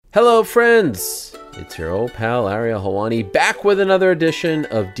Hello, friends. It's your old pal, Ariel Helwani, back with another edition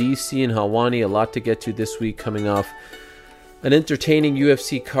of DC and Helwani. A lot to get to this week, coming off an entertaining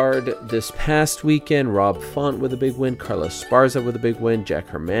UFC card this past weekend. Rob Font with a big win, Carlos Esparza with a big win, Jack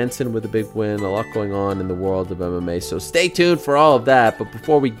Hermanson with a big win. A lot going on in the world of MMA, so stay tuned for all of that. But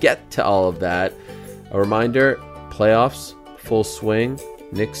before we get to all of that, a reminder, playoffs, full swing.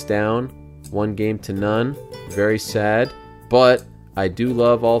 Knicks down, 1-0. Very sad, but I do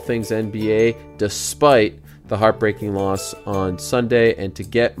love all things NBA, despite the heartbreaking loss on Sunday. And to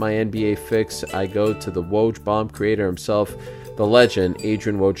get my NBA fix, I go to the Woj Bomb creator himself, the legend,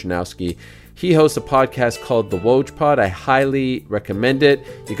 Adrian Wojnarowski. He hosts a podcast called The Woj Pod. I highly recommend it.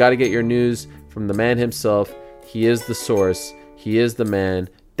 You got to get your news from the man himself. He is the source. He is the man.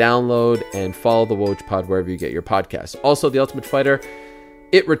 Download and follow The Woj Pod wherever you get your podcasts. Also, The Ultimate Fighter,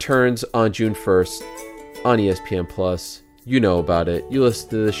 it returns on June 1st on ESPN+. You know about it. You listen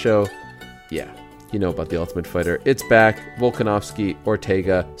to the show. Yeah, you know about The Ultimate Fighter. It's back. Volkanovski,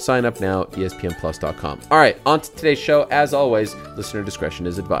 Ortega. Sign up now, ESPNplus.com. All right, on to today's show. As always, listener discretion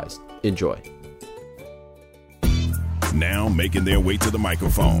is advised. Enjoy. Now making their way to the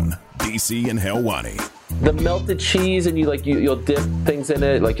microphone, DC and Helwani. The melted cheese, and you'll dip things in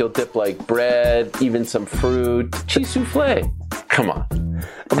it. Like you'll dip like bread, even some fruit. Cheese souffle. Come on.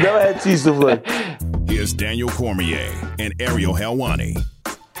 I've never had cheese souffle. Here's Daniel Cormier and Ariel Helwani.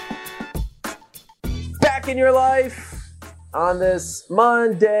 Back in your life on this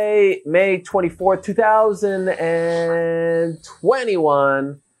Monday, May 24th,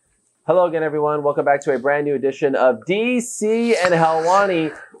 2021. Hello again, everyone. Welcome back to a brand new edition of DC and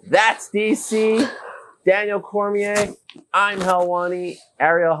Helwani. That's DC. Daniel Cormier. I'm Helwani.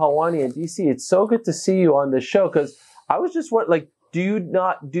 Ariel Helwani. And DC, it's so good to see you on this show, because I was just wondering, do you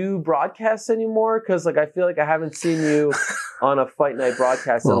not do broadcasts anymore? Because I feel like I haven't seen you on a Fight Night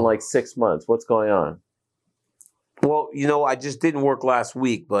broadcast in 6 months. What's going on? Well, I just didn't work last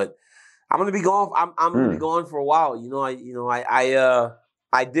week, but I'm gonna be gone. I'm gonna be gone for a while.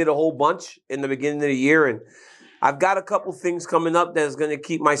 I did a whole bunch in the beginning of the year, and I've got a couple things coming up that's gonna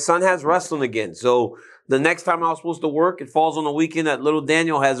keep. My son has wrestling again, so the next time I was supposed to work, it falls on the weekend that little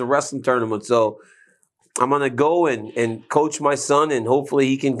Daniel has a wrestling tournament. So I'm going to go and coach my son, and hopefully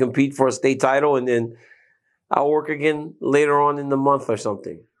he can compete for a state title, and then I'll work again later on in the month or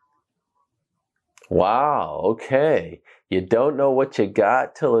something. Wow, okay. You don't know what you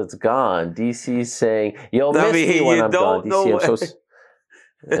got till it's gone. DC's saying, you'll miss me when I'm gone, DC.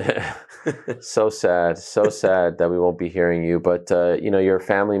 I'm so sad that we won't be hearing you. But, you're a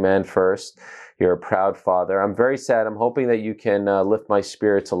family man first. You're a proud father. I'm very sad. I'm hoping that you can lift my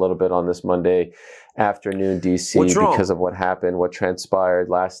spirits a little bit on this Monday afternoon, DC, because of what happened, what transpired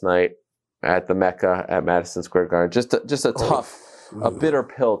last night at the Mecca at Madison Square Garden. Just a tough, a bitter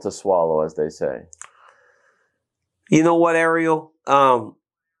pill to swallow, as they say. You know what, Ariel?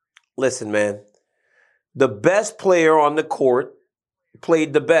 Listen, man. The best player on the court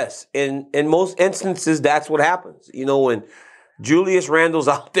played the best. In most instances, that's what happens. When Julius Randle's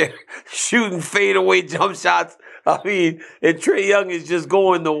out there shooting fadeaway jump shots, and Trae Young is just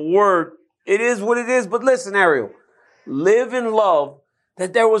going to work. It is what it is. But listen, Ariel, live and love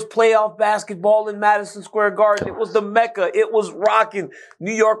that there was playoff basketball in Madison Square Garden. It was the Mecca. It was rocking.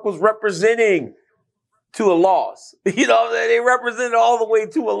 New York was representing to a loss. They represented all the way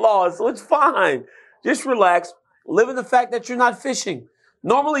to a loss. So it's fine. Just relax. Live in the fact that you're not fishing.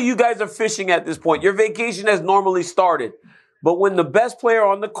 Normally, you guys are fishing at this point. Your vacation has normally started. But when the best player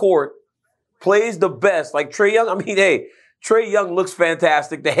on the court plays the best, like Trae Young, Trae Young looks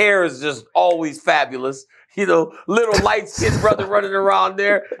fantastic. The hair is just always fabulous. Little light-skinned brother running around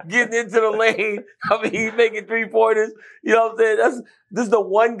there, getting into the lane. He's making three-pointers. You know what I'm saying? This is the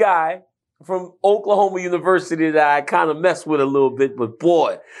one guy from Oklahoma University that I kind of messed with a little bit. But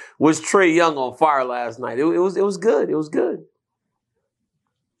boy, was Trae Young on fire last night. It was good. It was good.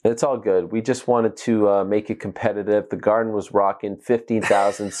 It's all good. We just wanted to make it competitive. The Garden was rocking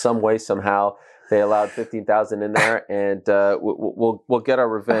 15,000 some way, somehow. They allowed 15,000 in there, and we'll get our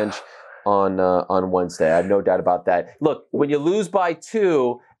revenge on Wednesday. I have no doubt about that. Look, when you lose by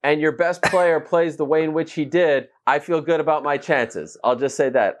 2 and your best player plays the way in which he did, I feel good about my chances. I'll just say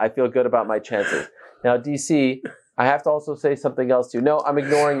that. I feel good about my chances. Now, DC, I have to also say something else to you. No, I'm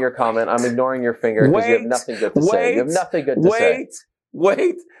ignoring your comment. I'm ignoring your finger because you have nothing good to say. You have nothing good to say.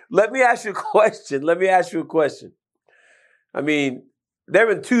 Wait. Let me ask you a question. There have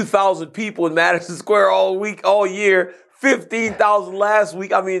been 2,000 people in Madison Square all year, 15,000 last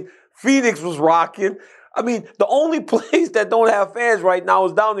week. Phoenix was rocking. The only place that don't have fans right now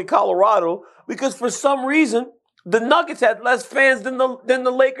is down in Colorado because for some reason, The Nuggets had less fans than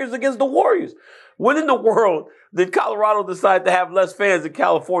the Lakers against the Warriors. When in the world did Colorado decide to have less fans in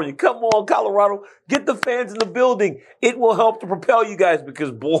California? Come on, Colorado. Get the fans in the building. It will help to propel you guys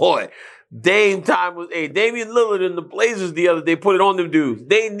because, boy, Damian Lillard and the Blazers the other day put it on them dudes.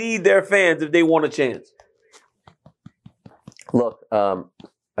 They need their fans if they want a chance. Look,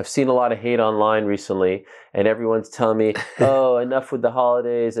 I've seen a lot of hate online recently, and everyone's telling me, oh, enough with the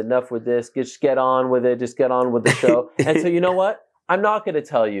holidays, enough with this, just get on with it, just get on with the show. And so you know what? I'm not going to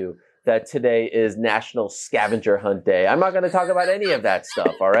tell you that today is National Scavenger Hunt Day. I'm not going to talk about any of that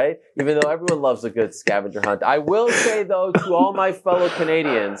stuff, all right? Even though everyone loves a good scavenger hunt. I will say, though, to all my fellow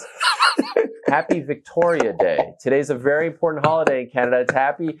Canadians, Happy Victoria Day. Today's a very important holiday in Canada. It's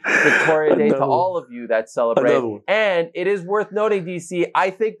Happy Victoria Day to all of you that celebrate. And it is worth noting, DC, I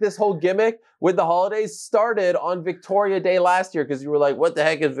think this whole gimmick with the holidays started on Victoria Day last year because you were like, what the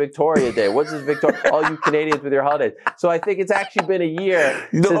heck is Victoria Day? What's this Victoria? All you Canadians with your holidays. So I think it's actually been a year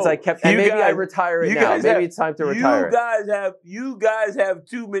since I kept, and maybe I retire it now. Maybe it's time to retire it. You guys have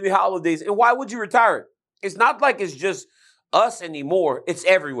too many holidays. And why would you retire it? It's not like it's just us anymore. It's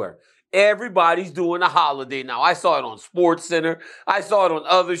everywhere. Everybody's doing a holiday now. I saw it on Sports Center. I saw it on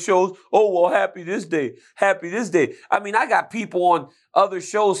other shows. Oh, well, happy this day. Happy this day. I mean, I got people on other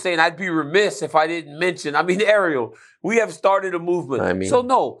shows saying I'd be remiss if I didn't mention. I mean, Ariel, we have started a movement. So,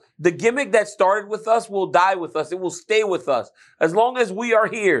 no, the gimmick that started with us will die with us. It will stay with us. As long as we are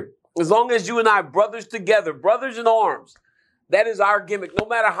here, as long as you and I, brothers together, brothers in arms, that is our gimmick. No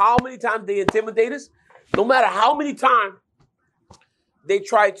matter how many times they intimidate us, no matter how many times they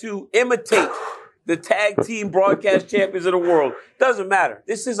try to imitate the tag team broadcast champions of the world. Doesn't matter.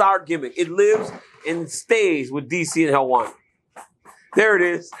 This is our gimmick. It lives and stays with DC and Helwani. There it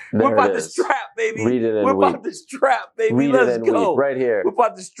is. We're about to strap, baby. We're about to strap, baby. Let's go. Right here. We're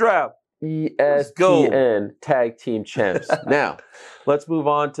about to strap. ESPN Tag Team Champs. Now, let's move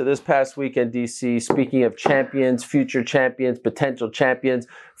on to this past weekend, DC. Speaking of champions, future champions, potential champions,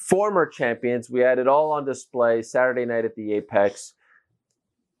 former champions, we had it all on display Saturday night at the Apex.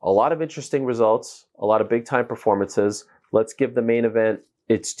 A lot of interesting results, a lot of big-time performances. Let's give the main event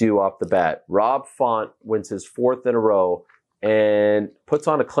its due off the bat. Rob Font wins his fourth in a row and puts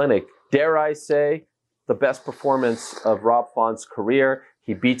on a clinic. Dare I say, the best performance of Rob Font's career.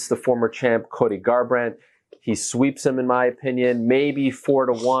 He beats the former champ, Cody Garbrandt. He sweeps him, in my opinion, maybe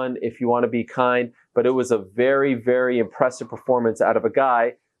 4-1 if you want to be kind. But it was a very, very impressive performance out of a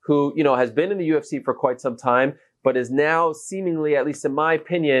guy who, you know, has been in the UFC for quite some time, but is now seemingly, at least in my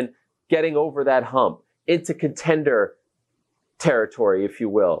opinion, getting over that hump into contender territory, if you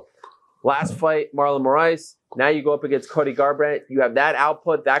will. Last fight, Marlon Moraes. Now you go up against Cody Garbrandt. You have that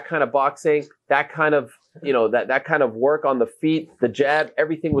output, that kind of boxing, that kind of, you know, that kind of work on the feet, the jab,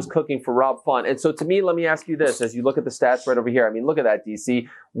 everything was cooking for Rob Font. And so to me, let me ask you this, as you look at the stats right over here. I mean, look at that, DC,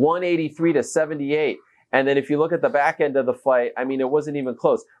 183-78. And then if you look at the back end of the fight, I mean, it wasn't even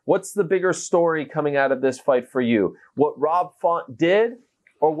close. What's the bigger story coming out of this fight for you? What Rob Font did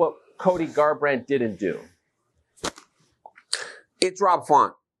or what Cody Garbrandt didn't do? It's Rob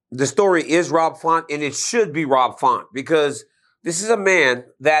Font. The story is Rob Font, and it should be Rob Font because this is a man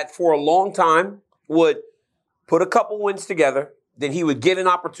that for a long time would put a couple wins together, then he would get an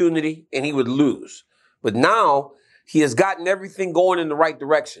opportunity, and he would lose. But now he has gotten everything going in the right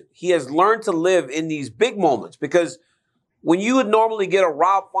direction. He has learned to live in these big moments because when you would normally get a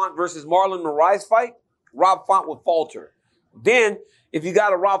Rob Font versus Marlon Moraes fight, Rob Font would falter. Then if you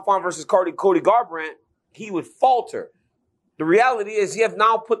got a Rob Font versus Cody Garbrandt, he would falter. The reality is he has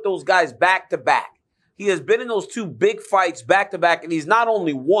now put those guys back to back. He has been in those two big fights back to back, and he's not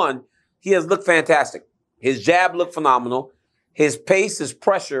only won, he has looked fantastic. His jab looked phenomenal. His pace, his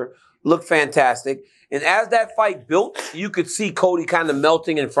pressure looked fantastic. And as that fight built, you could see Cody kind of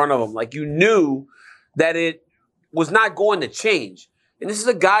melting in front of him. Like you knew that it was not going to change. And this is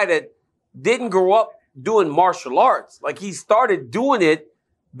a guy that didn't grow up doing martial arts. Like he started doing it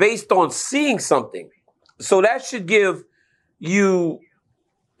based on seeing something. So that should give you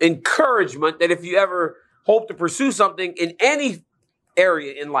encouragement that if you ever hope to pursue something in any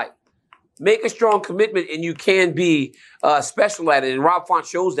area in life, make a strong commitment and you can be special at it. And Rob Font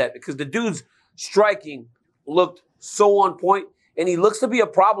shows that because the dude's striking looked so on point, and he looks to be a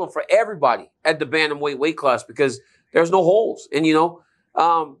problem for everybody at the bantamweight weight class because there's no holes. And, you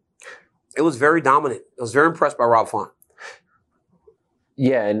know, it was very dominant. I was very impressed by Rob Font.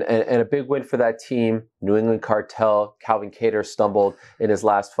 Yeah, and a big win for that team. New England Cartel, Calvin Kattar stumbled in his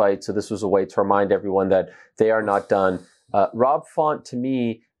last fight, so this was a way to remind everyone that they are not done. Rob Font, to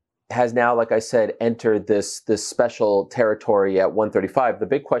me, has now, like I said, entered this special territory at 135. The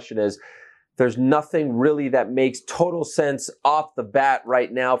big question is, there's nothing really that makes total sense off the bat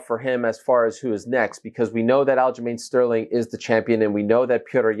right now for him as far as who is next, because we know that Aljamain Sterling is the champion and we know that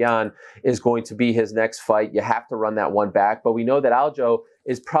Petr Yan is going to be his next fight. You have to run that one back, but we know that Aljo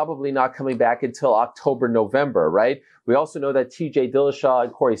is probably not coming back until October, November, right? We also know that TJ Dillashaw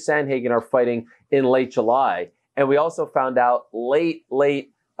and Corey Sandhagen are fighting in late July. And we also found out late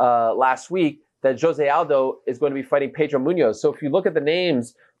last week that Jose Aldo is going to be fighting Pedro Munoz. So if you look at the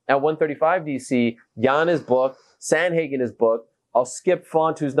names at 135 DC, Yan is booked, Sandhagen is booked. I'll skip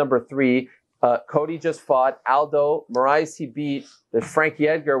Font, who's number 3. Cody just fought. Aldo, Moraes he beat. There's Frankie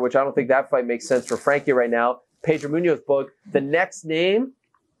Edgar, which I don't think that fight makes sense for Frankie right now. Pedro Munoz booked. The next name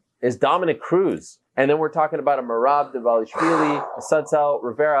is Dominic Cruz. And then we're talking about a Merab Dvalishvili, a Sudsal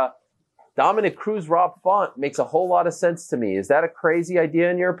Rivera. Dominic Cruz, Rob Font makes a whole lot of sense to me. Is that a crazy idea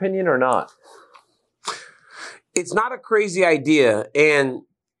in your opinion or not? It's not a crazy idea. And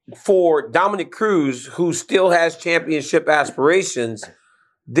for Dominic Cruz, who still has championship aspirations,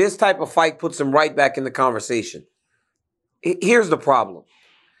 this type of fight puts him right back in the conversation. Here's the problem.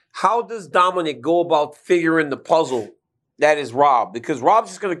 How does Dominic go about figuring the puzzle that is Rob? Because Rob's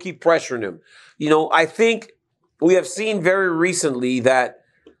just going to keep pressuring him. You know, I think we have seen very recently that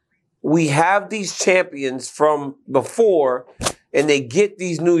we have these champions from before, and they get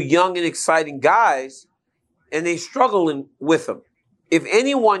these new young and exciting guys, and they struggle with them. If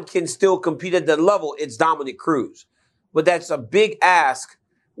anyone can still compete at that level, it's Dominic Cruz. But that's a big ask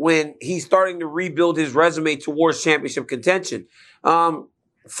when he's starting to rebuild his resume towards championship contention.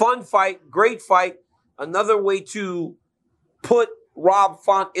 Fun fight, great fight. Another way to put Rob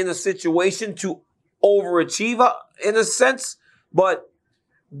Font in a situation to overachieve in a sense. But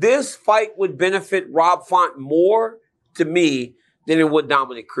this fight would benefit Rob Font more, to me, than it would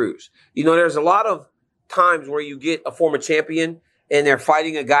Dominic Cruz. You know, there's a lot of times where you get a former champion and they're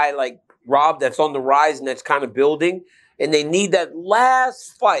fighting a guy like Rob that's on the rise and that's kind of building, and they need that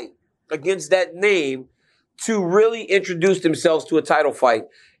last fight against that name to really introduce themselves to a title fight.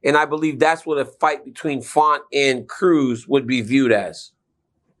 And I believe that's what a fight between Font and Cruz would be viewed as.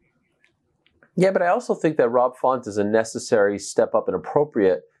 Yeah, but I also think that Rob Font is a necessary step up, an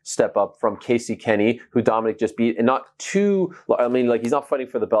appropriate step up from Casey Kenny, who Dominic just beat, and not too, I mean, like, he's not fighting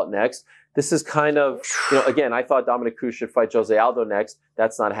for the belt next. This is kind of, you know, again, I thought Dominic Cruz should fight Jose Aldo next.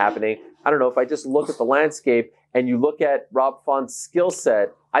 That's not happening. I don't know, if I just look at the landscape and you look at Rob Font's skill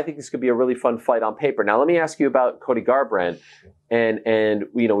set, I think this could be a really fun fight on paper. Now, let me ask you about Cody Garbrandt. And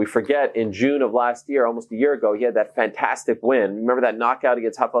you know, we forget in June of last year, almost a year ago, he had that fantastic win. Remember that knockout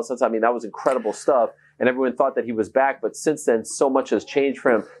against Rafael Santos? I mean, that was incredible stuff. And everyone thought that he was back. But since then, so much has changed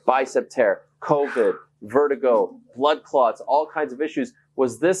for him. Bicep tear, COVID, vertigo, blood clots, all kinds of issues.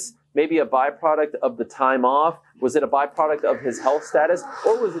 Was this maybe a byproduct of the time off? Was it a byproduct of his health status?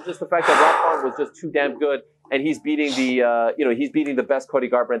 Or was it just the fact that Rob Font was just too damn good and he's beating he's beating the best Cody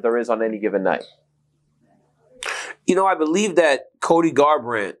Garbrandt there is on any given night? You know, I believe that Cody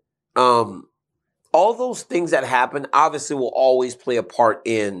Garbrandt, all those things that happen obviously will always play a part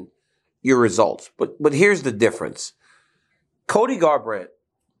in your results. But here's the difference. Cody Garbrandt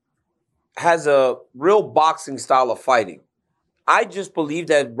has a real boxing style of fighting. I just believe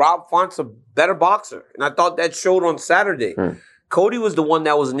that Rob Font's a better boxer. And I thought that showed on Saturday. Cody was the one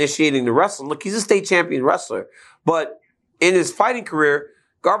that was initiating the wrestling. Look, he's a state champion wrestler. But in his fighting career,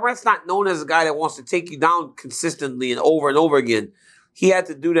 Garbrandt's not known as a guy that wants to take you down consistently and over again. He had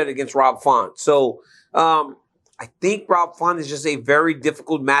to do that against Rob Font. So I think Rob Font is just a very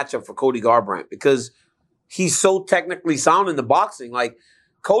difficult matchup for Cody Garbrandt because he's so technically sound in the boxing. Like,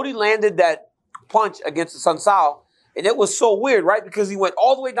 Cody landed that punch against the Sunsao, and it was so weird, right? Because he went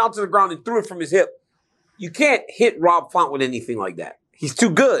all the way down to the ground and threw it from his hip. You can't hit Rob Font with anything like that. He's too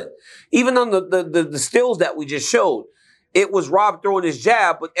good. Even on the stills that we just showed, it was Rob throwing his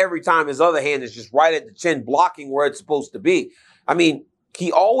jab, but every time his other hand is just right at the chin, blocking where it's supposed to be. I mean,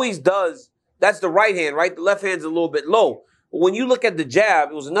 he always does. That's the right hand, right? The left hand's a little bit low. But when you look at the jab,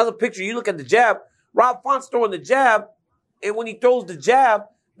 it was another picture. You look at the jab, Rob Font's throwing the jab, and when he throws the jab,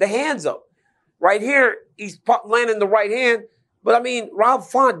 the hand's up. Right here, he's landing the right hand. But, I mean, Rob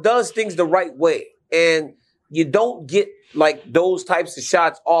Font does things the right way. And you don't get, like, those types of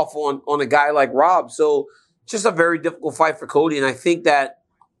shots off on a guy like Rob. So, just a very difficult fight for Cody. And I think that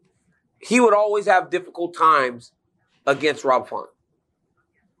he would always have difficult times against Rob Font.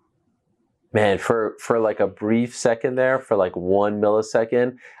 Man, for like a brief second there, for like 1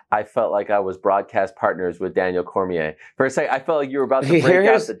 millisecond, I felt like I was broadcast partners with Daniel Cormier. For a second, I felt like you were about to break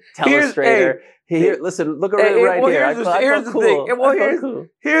out the telestrator. Listen, look right here.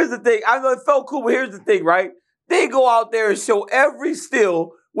 Here's the thing. I know it felt cool, but here's the thing, right? They go out there and show every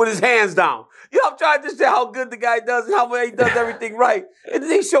still with his hands down. I'm trying to say how good the guy does and how well he does everything right. And then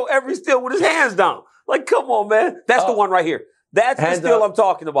they show every still with his hands down. Like, come on, man. That's the one right here. That's the still I'm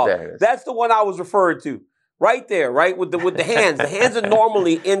talking about. That's the one I was referring to. Right there, right? With the hands. The hands are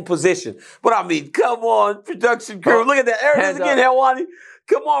normally in position. But I mean, come on, production crew. Look at that. There it is again, Helwani.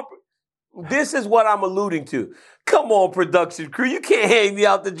 Come on. This is what I'm alluding to. Come on, production crew. You can't hang me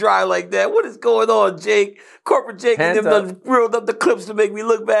out to dry like that. What is going on, Jake? Corporate Jake and them done reeled up the clips to make me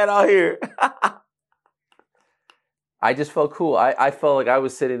look bad out here. I just felt cool. I felt like I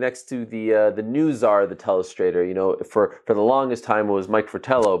was sitting next to the new czar, the telestrator. You know, for the longest time it was Mike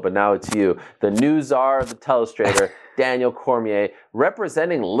Fratello, but now it's you. The new czar, the telestrator, Daniel Cormier,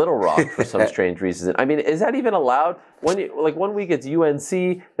 representing Little Rock for some strange reason. I mean, is that even allowed? Like 1 week it's UNC,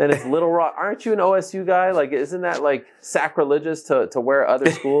 then it's Little Rock. Aren't you an OSU guy? Like, isn't that like sacrilegious to wear other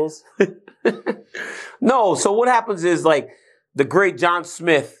schools? No. So what happens is, like, the great John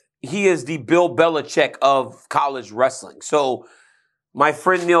Smith, he is the Bill Belichick of college wrestling. So my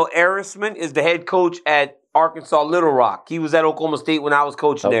friend Neil Arisman is the head coach at Arkansas Little Rock. He was at Oklahoma State when I was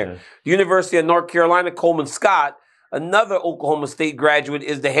coaching there. The University of North Carolina, Coleman Scott, another Oklahoma State graduate,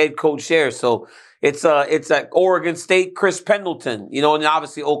 is the head coach there. So it's at Oregon State, Chris Pendleton, and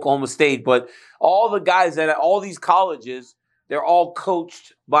obviously Oklahoma State. But all the guys at all these colleges, they're all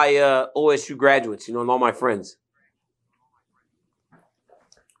coached by OSU graduates, and all my friends.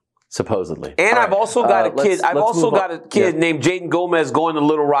 Supposedly. And I've also got a kid. I've also got a kid named Jaden Gomez going to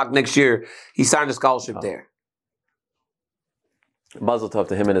Little Rock next year. He signed a scholarship there. Mazel tov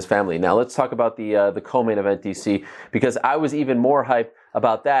to him and his family. Now let's talk about the co-main event, DC, because I was even more hyped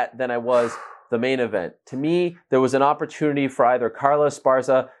about that than I was the main event. To me, there was an opportunity for either Carla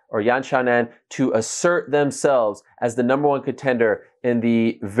Esparza or Yan Xiaonan to assert themselves as the number one contender in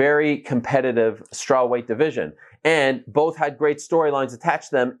the very competitive strawweight division. And both had great storylines attached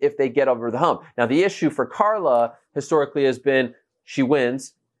to them if they get over the hump. Now, the issue for Carla historically has been she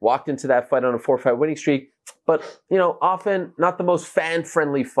wins, walked into that fight on a 4-fight winning streak, but, often not the most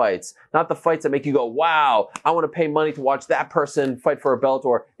fan-friendly fights, not the fights that make you go, wow, I want to pay money to watch that person fight for a belt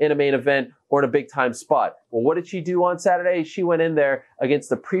or in a main event or in a big-time spot. Well, what did she do on Saturday? She went in there against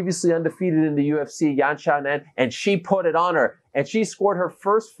the previously undefeated in the UFC, Yan Xiaonan, and she put it on her. And she scored her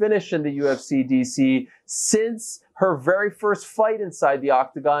first finish in the UFC, DC, since her very first fight inside the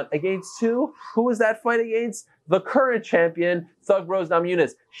octagon against who? Who was that fight against? The current champion, Thug Rose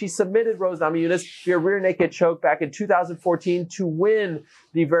Namajunas. She submitted Rose Namajunas via rear naked choke back in 2014 to win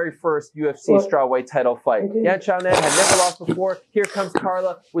the very first UFC strawweight title fight. Yan Xiaonan had never lost before. Here comes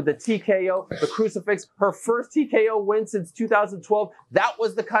Carla with the TKO, the crucifix. Her first TKO win since 2012. That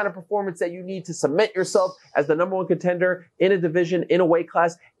was the kind of performance that you need to cement yourself as the number one contender in a division, in a weight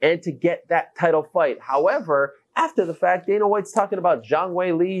class, and to get that title fight. However, after the fact, Dana White's talking about Zhang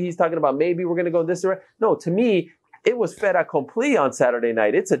Weili. He's talking about maybe we're going to go this way. No, to me, it was fait accompli on Saturday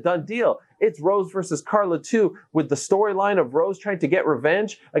night. It's a done deal. It's Rose versus Carla 2 with the storyline of Rose trying to get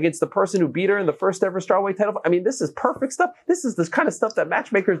revenge against the person who beat her in the first ever strawweight title. I mean, this is perfect stuff. This is this kind of stuff that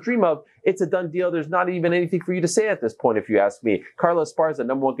matchmakers dream of. It's a done deal. There's not even anything for you to say at this point, if you ask me. Carla Esparza,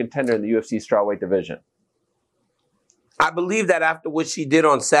 number one contender in the UFC strawweight division. I believe that after what she did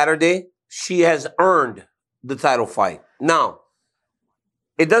on Saturday, she has earned the title fight. Now,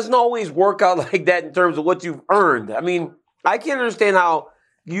 it doesn't always work out like that in terms of what you've earned. I mean, I can't understand how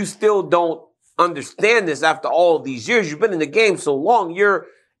you still don't understand this after all of these years. You've been in the game so long. You're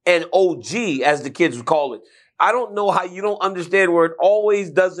an OG, as the kids would call it. I don't know how you don't understand where it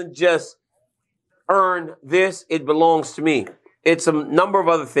always doesn't just earn this. It belongs to me. It's a number of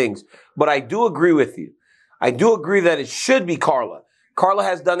other things. But I do agree with you. I do agree that it should be Carla. Carla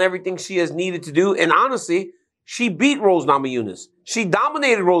has done everything she has needed to do. And honestly, she beat Rose Namajunas. She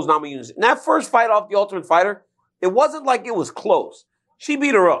dominated Rose Namajunas. In that first fight off The Ultimate Fighter, it wasn't like it was close. She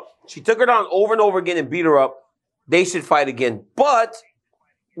beat her up. She took her down over and over again and beat her up. They should fight again. But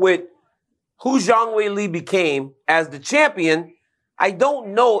with who Zhang Weili became as the champion, I don't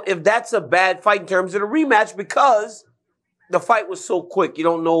know if that's a bad fight in terms of the rematch because the fight was so quick. You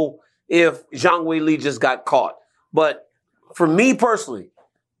don't know if Zhang Weili just got caught. But for me personally,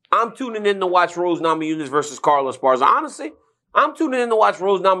 I'm tuning in to watch Rose Namajunas versus Carla Esparza. Honestly, I'm tuning in to watch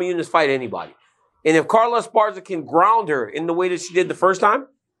Rose Namajunas fight anybody. And if Carla Esparza can ground her in the way that she did the first time,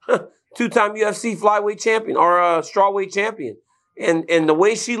 two-time UFC flyweight champion or strawweight champion, and the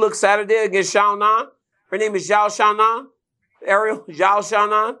way she looked Saturday against Xiaonan, her name is Zhao Xiaonan, Ariel, Zhao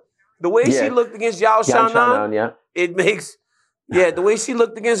Xiaonan. The way she looked against Zhao Xiaonan, it makes, the way she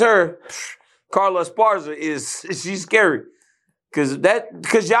looked against her, Carla Esparza she's scary. Because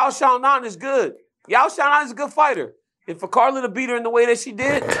Zhao Xiaonan is good. Zhao Xiaonan is a good fighter. And for Carla to beat her in the way that she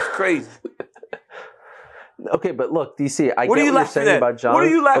did, it's crazy. Okay, but look, DC, I What get are you what you're laughing saying at? about John. What are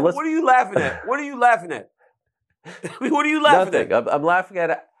you laughing? What are you laughing at? What are you laughing at? What are you laughing Nothing. at?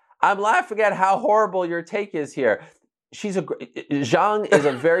 I'm laughing at how horrible your take is here. Zhang is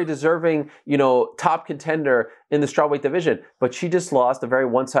a very deserving, top contender in the strawweight division, but she just lost a very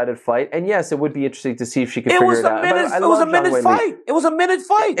one-sided fight. And yes, it would be interesting to see if she could figure it out. It was a minute fight. It was a minute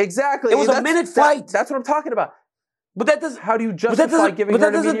fight. Exactly. It was a minute fight. That's what I'm talking about. But that doesn't. How do you justify giving her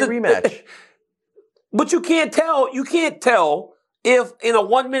an immediate rematch? But you can't tell. You can't tell if in a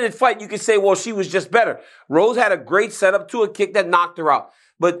 1 minute fight you can say, well, she was just better. Rose had a great setup to a kick that knocked her out.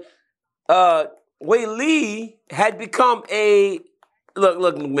 But Wei Li had become a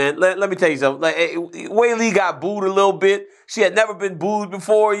look, man. Let me tell you something. Wei Li got booed a little bit. She had never been booed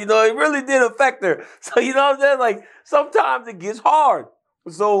before. It really did affect her. So you know what I'm saying? Like sometimes it gets hard.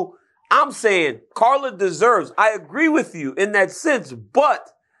 So I'm saying Carla deserves. I agree with you in that sense. But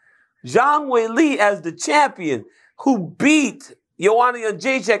Zhang Wei Li as the champion who beat Joanna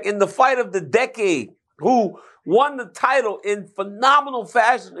Jędrzejczyk in the fight of the decade, who won the title in phenomenal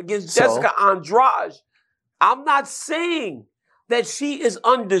fashion against Jessica Andrade. I'm not saying that she is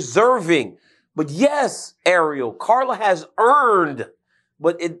undeserving. But yes, Ariel, Carla has earned.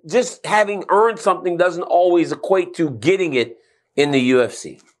 But just having earned something doesn't always equate to getting it in the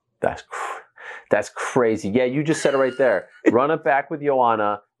UFC. That's crazy. Yeah, you just said it right there. Run it back with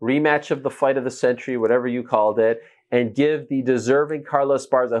Joanna, rematch of the fight of the century, whatever you called it, and give the deserving Carla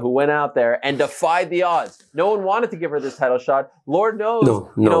Esparza, who went out there and defied the odds. No one wanted to give her this title shot. Lord knows,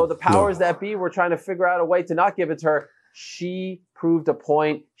 the powers that be were trying to figure out a way to not give it to her. She proved a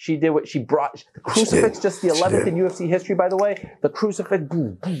point. She did what she brought. The crucifix, just the 11th in UFC history, by the way. The crucifix,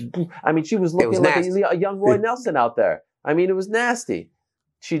 boom, boom, boom. I mean, she was looking like a young Roy Nelson out there. I mean, it was nasty.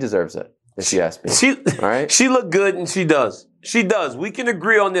 She deserves it, if you ask me. All right? She looked good, and she does. She does. We can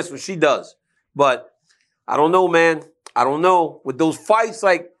agree on this one. She does. But I don't know, man. I don't know. With those fights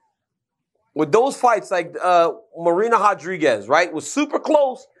like Marina Rodriguez, right? Was super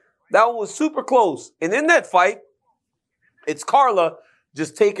close. That one was super close. And in that fight, it's Carla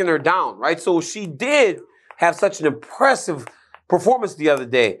just taking her down, right? So she did have such an impressive performance the other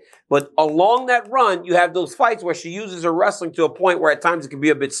day. But along that run, you have those fights where she uses her wrestling to a point where at times it can be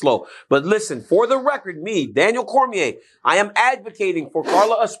a bit slow. But listen, for the record, me, Daniel Cormier, I am advocating for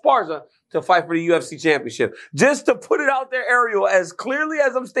Carla Esparza to fight for the UFC championship. Just to put it out there, Ariel, as clearly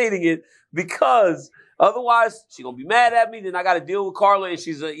as I'm stating it, because otherwise she's going to be mad at me. Then I got to deal with Carla, and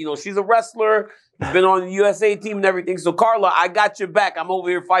she's a wrestler. She's been on the USA team and everything. So Carla, I got your back. I'm over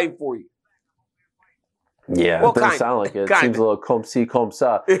here fighting for you. Yeah, it doesn't sound like it. It seems a little comme ci, comme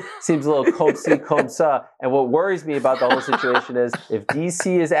ça. Seems a little comme ci, comme ça. And what worries me about the whole situation is if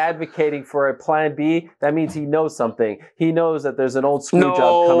DC is advocating for a plan B, that means he knows something. He knows that there's an old screw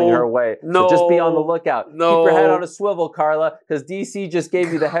job coming her way. So just be on the lookout. Keep your head on a swivel, Carla, because DC just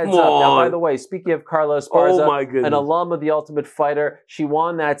gave you the heads up. Now, by the way, speaking of Carla Esparza, an alum of The Ultimate Fighter, she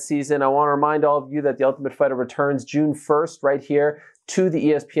won that season. I want to remind all of you that The Ultimate Fighter returns June 1st right here to the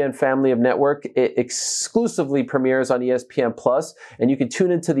ESPN family of network. It exclusively premieres on ESPN Plus, and you can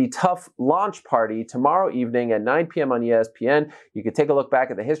tune into the TUF launch party tomorrow evening at 9 p.m. on ESPN. You can take a look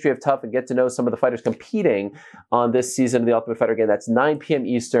back at the history of TUF and get to know some of the fighters competing on this season of the Ultimate Fighter. Again, that's 9 p.m.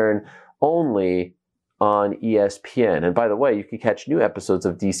 Eastern only on ESPN. And by the way, you can catch new episodes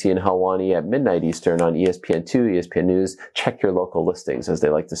of DC and Helwani at midnight Eastern on ESPN2, ESPN News. Check your local listings, as they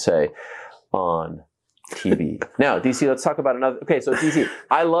like to say, on TV. Now, DC, let's talk about another. Okay, so DC,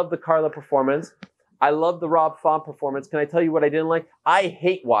 I love the Carla performance. I love the Rob Font performance. Can I tell you what I didn't like? I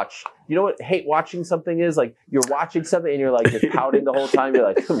hate watch. You know what hate watching something is? Like you're watching something and you're like just pouting the whole time. You're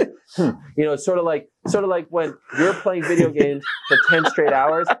like, It's sort of like when you're playing video games for 10 straight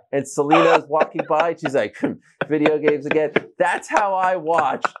hours and Selena is walking by and she's like, video games again. That's how I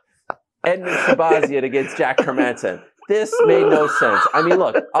watch Edmund Shabazian against Jack Hermanson. This made no sense. I mean,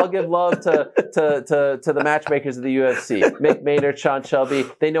 look, I'll give love to the matchmakers of the UFC. Mick Maynard, Sean Shelby,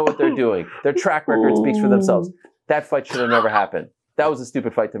 they know what they're doing. Their track record speaks for themselves. That fight should have never happened. That was a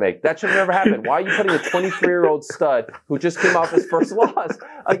stupid fight to make. That should have never happened. Why are you putting a 23-year-old stud who just came off his first loss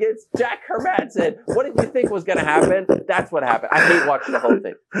against Jack Hermanson? What did you think was going to happen? That's what happened. I hate watching the whole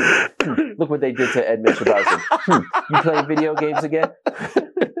thing. Look what they did to Edmund Shabazian. You playing video games again?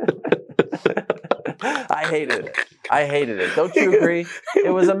 I hated it. Don't you agree?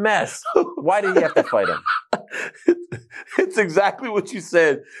 It was a mess. Why did he have to fight him? It's exactly what you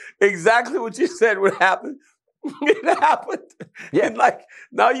said. Exactly what you said would happen. It happened. Yeah. And like,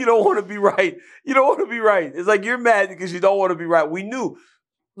 now you don't want to be right. You don't want to be right. It's like you're mad because you don't want to be right. We knew.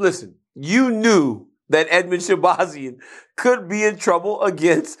 Listen, you knew that Edmund Shabazian could be in trouble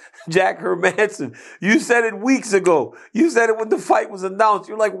against Jack Hermansson. You said it weeks ago. You said it when the fight was announced.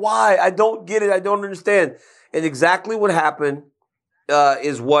 You're like, why? I don't get it. I don't understand. And exactly what happened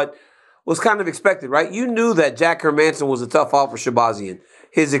is what was kind of expected, right? You knew that Jack Hermansson was a tough out for Shabazian.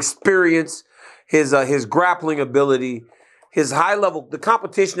 His experience, his grappling ability, his high level, the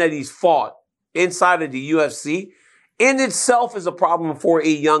competition that he's fought inside of the UFC in itself is a problem for a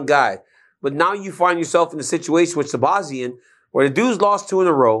young guy. But now you find yourself in a situation with Shabazian where the dude's lost 2 in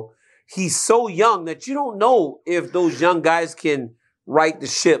a row. He's so young that you don't know if those young guys can right the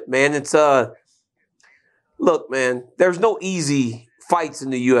ship, man. It's look, man, there's no easy fights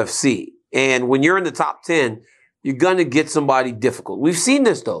in the UFC. And when you're in the top 10, you're going to get somebody difficult. We've seen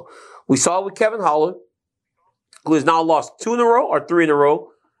this, though. We saw it with Kevin Holland, who has now lost 2 in a row or 3 in a row.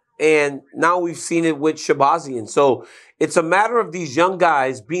 And now we've seen it with Shabazian. So it's a matter of these young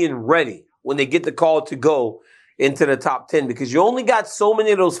guys being ready when they get the call to go into the top 10, because you only got so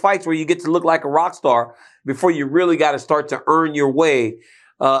many of those fights where you get to look like a rock star before you really got to start to earn your way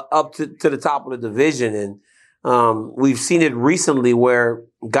up to the top of the division. And we've seen it recently where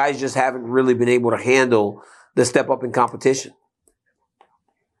guys just haven't really been able to handle the step up in competition.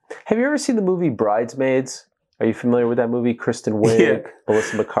 Have you ever seen the movie Bridesmaids? Are you familiar with that movie? Kristen Wiig,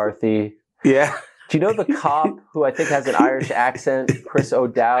 Melissa McCarthy. Yeah. Do you know the cop who I think has an Irish accent, Chris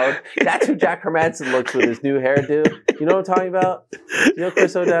O'Dowd? That's who Jack Hermansson looks with his new hairdo. You know what I'm talking about? You know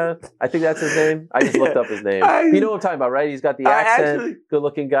Chris O'Dowd? I think that's his name. I just looked up his name. You know what I'm talking about, right? He's got the accent,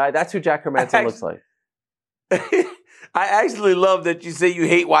 good-looking guy. That's who Jack Hermansson looks like. I actually love that you say you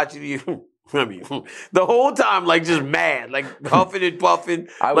hate watching you. I mean, the whole time, like, just mad, like huffing and puffing,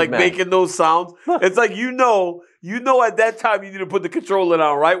 like mad, making those sounds. It's like, you know at that time you need to put the controller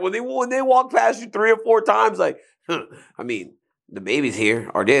on, right? When they walk past you 3 or 4 times, like, I mean, the baby's here,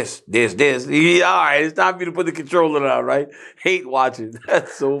 or this. Yeah, all right, it's time for you to put the controller on, right? Hate watching.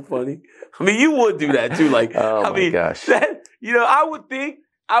 That's so funny. I mean, you would do that too. Like, oh my gosh. That,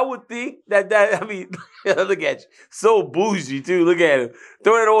 I would think that, I mean, look at you. So bougie, too. Look at him.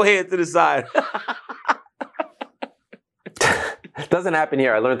 Throw that old head to the side. Doesn't happen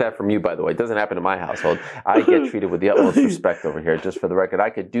here. I learned that from you, by the way. It doesn't happen in my household. I get treated with the utmost respect over here. Just for the record, I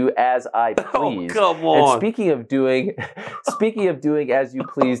could do as I please. Oh, come on. And speaking of doing as you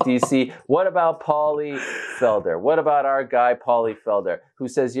please, DC, what about Paulie Felder? What about our guy, Paulie Felder, who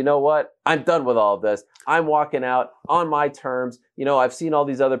says, you know what? I'm done with all of this. I'm walking out on my terms. I've seen all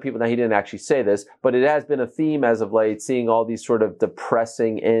these other people. Now, he didn't actually say this, but it has been a theme as of late, seeing all these sort of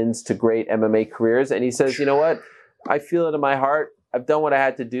depressing ends to great MMA careers. And he says, you know what? I feel it in my heart. I've done what I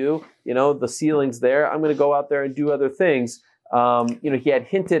had to do. The ceiling's there. I'm going to go out there and do other things. He had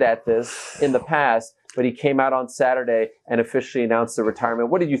hinted at this in the past, but he came out on Saturday and officially announced the retirement.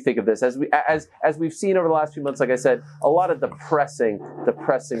 What did you think of this? As we've seen over the last few months, like I said, a lot of depressing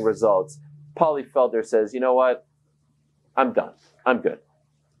results. Paulie Felder says, you know what? I'm done. I'm good.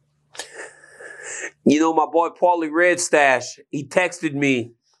 My boy Paulie Red Stash, he texted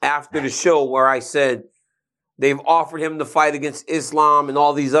me after the show where I said, they've offered him the fight against Islam and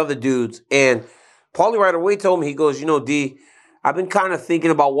all these other dudes. And Paulie right away told me, he goes, D, I've been kind of thinking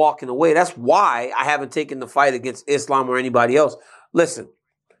about walking away. That's why I haven't taken the fight against Islam or anybody else. Listen,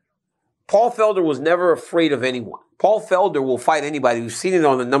 Paul Felder was never afraid of anyone. Paul Felder will fight anybody. We've seen it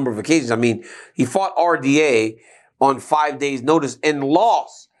on a number of occasions. I mean, he fought RDA on 5 days' notice and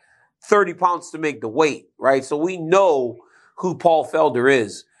lost 30 pounds to make the weight, right? So we know who Paul Felder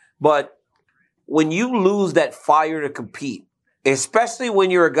is. But when you lose that fire to compete, especially when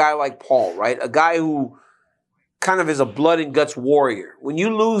you're a guy like Paul, right? A guy who kind of is a blood and guts warrior. When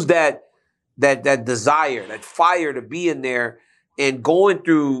you lose that desire, that fire to be in there and going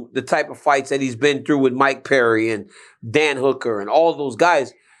through the type of fights that he's been through with Mike Perry and Dan Hooker and all those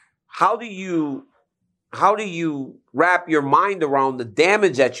guys, how do you wrap your mind around the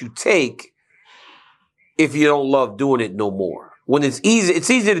damage that you take if you don't love doing it no more? When it's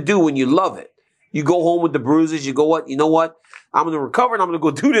easy to do when you love it. You go home with the bruises. You go, what? You know what? I'm going to recover and I'm going to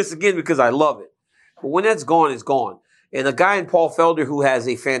go do this again because I love it. But when that's gone, it's gone. And a guy in Paul Felder who has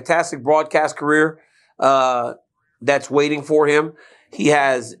a fantastic broadcast career that's waiting for him. He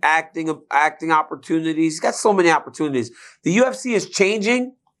has acting opportunities. He's got so many opportunities. The UFC is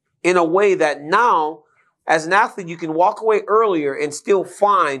changing in a way that now, as an athlete, you can walk away earlier and still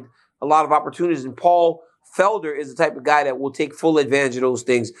find a lot of opportunities. And Paul Felder is the type of guy that will take full advantage of those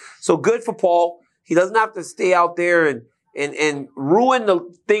things. So good for Paul. He doesn't have to stay out there and ruin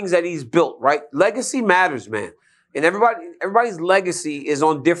the things that he's built, right? Legacy matters, man. And everybody's legacy is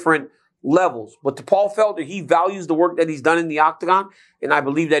on different levels. But to Paul Felder, he values the work that he's done in the octagon, and I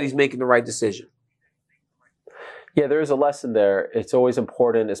believe that he's making the right decision. Yeah, there is a lesson there. It's always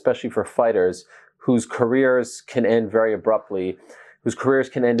important, especially for fighters whose careers can end very abruptly, whose careers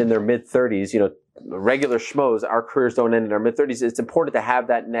can end in their mid-30s. Regular schmoes, our careers don't end in our mid-30s. It's important to have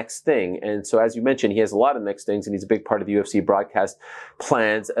that next thing. And so, as you mentioned, he has a lot of next things, and he's a big part of the UFC broadcast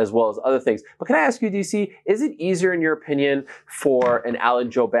plans as well as other things. But can I ask you, DC, is it easier, in your opinion, for an Alan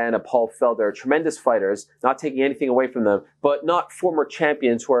Jouban, a Paul Felder, tremendous fighters, not taking anything away from them, but not former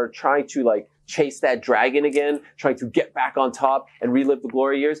champions who are trying to, chase that dragon again, trying to get back on top and relive the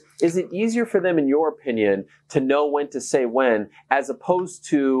glory years? Is it easier for them, in your opinion, to know when to say when, as opposed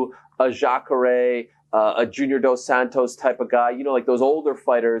to a Jacare, a Junior Dos Santos type of guy, like those older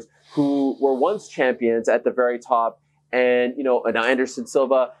fighters who were once champions at the very top, and, an Anderson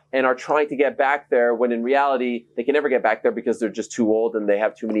Silva, and are trying to get back there when in reality they can never get back there because they're just too old and they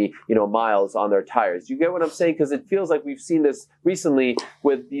have too many, miles on their tires. You get what I'm saying? Because it feels like we've seen this recently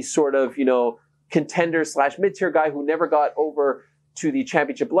with these sort of, contender / mid-tier guy who never got over to the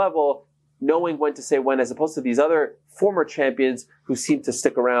championship level, knowing when to say when, as opposed to these other former champions who seem to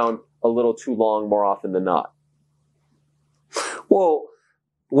stick around a little too long more often than not. Well,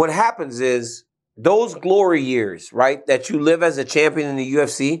 what happens is those glory years, right, that you live as a champion in the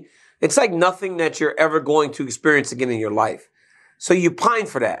UFC, it's like nothing that you're ever going to experience again in your life. So you pine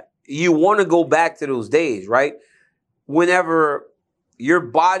for that. You want to go back to those days, right? Whenever your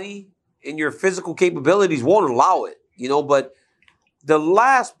body and your physical capabilities won't allow it, but the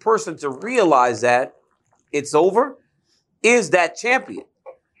last person to realize that it's over is that champion.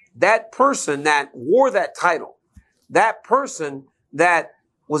 That person that wore that title. That person that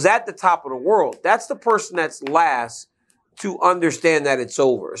was at the top of the world. That's the person that's last to understand that it's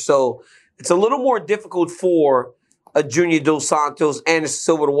over. So it's a little more difficult for a Junior Dos Santos and a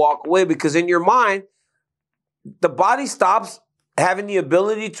Silva to walk away, because in your mind, the body stops having the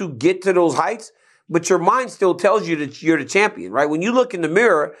ability to get to those heights, but your mind still tells you that you're the champion, right? When you look in the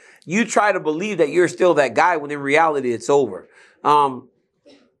mirror, you try to believe that you're still that guy when in reality it's over.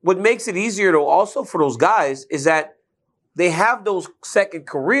 What makes it easier, though, also for those guys is that they have those second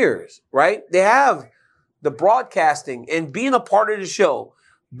careers, right? They have the broadcasting and being a part of the show,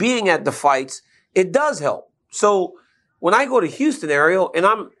 being at the fights, it does help. So when I go to Houston, Ariel, and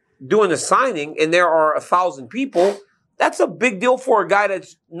I'm doing a signing and there are 1,000 people, that's a big deal for a guy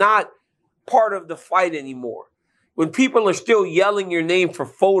that's not part of the fight anymore. When people are still yelling your name for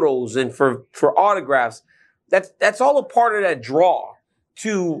photos and for autographs, that's all a part of that draw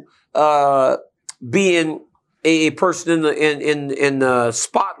to being a person in the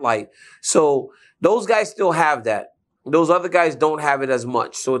spotlight. So those guys still have that. Those other guys don't have it as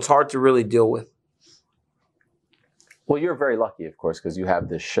much. So it's hard to really deal with. Well, you're very lucky, of course, because you have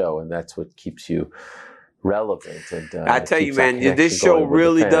this show, and that's what keeps you relevant. And I tell you, man, this show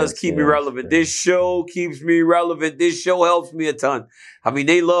really does keep me relevant. This show keeps me relevant. This show helps me a ton. I mean,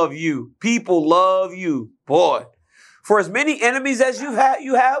 they love you. People love you. Boy, for as many enemies as you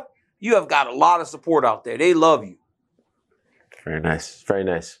have got a lot of support out there. They love you. Very nice. Very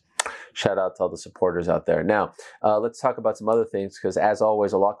nice. Shout out to all the supporters out there. Now, let's talk about some other things, because as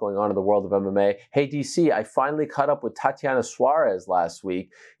always, a lot going on in the world of MMA. Hey, DC, I finally caught up with Tatiana Suarez last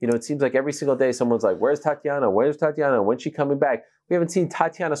week. It seems like every single day someone's like, where's Tatiana? Where's Tatiana? When's she coming back? We haven't seen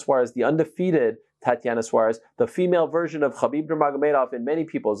Tatiana Suarez, the undefeated Tatiana Suarez, the female version of Khabib Nurmagomedov in many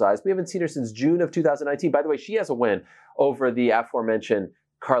people's eyes. We haven't seen her since June of 2019. By the way, she has a win over the aforementioned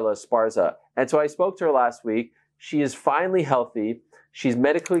Carla Esparza. And so I spoke to her last week. She is finally healthy. She's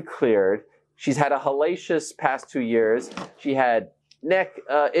medically cleared. She's had a hellacious past 2 years. She had neck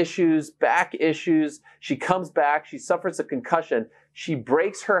issues, back issues. She comes back. She suffers a concussion. She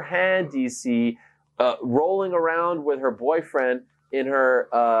breaks her hand, DC, rolling around with her boyfriend in her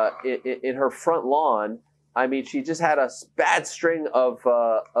front lawn. I mean, she just had a bad string of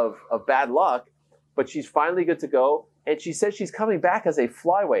bad luck, but she's finally good to go. And she says she's coming back as a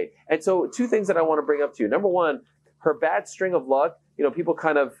flyweight. And so 2 things that I want to bring up to you. Number one, her bad string of luck, people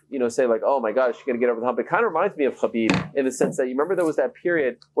kind of, say like, oh my God, she's going to get over the hump. It kind of reminds me of Khabib in the sense that you remember there was that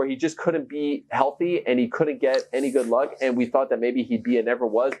period where he just couldn't be healthy and he couldn't get any good luck. And we thought that maybe he'd be and never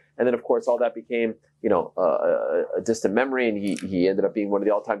was. And then, of course, all that became, a distant memory, and he ended up being one of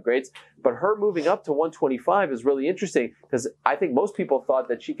the all-time greats. But her moving up to 125 is really interesting, because I think most people thought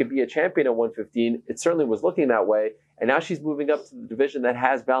that she could be a champion at 115. It certainly was looking that way. And now she's moving up to the division that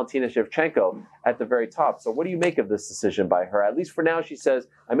has Valentina Shevchenko at the very top. So what do you make of this decision by her? At least for now, she says,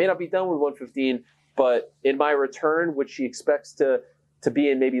 I may not be done with 115, but in my return, which she expects to be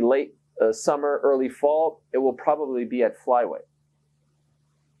in maybe late summer, early fall, it will probably be at flyweight.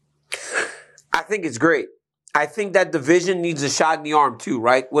 I think it's great. I think that division needs a shot in the arm too,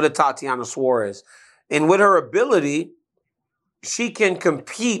 right? With a Tatiana Suarez. And with her ability, she can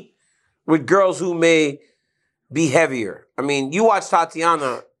compete with girls who may be heavier. I mean, you watch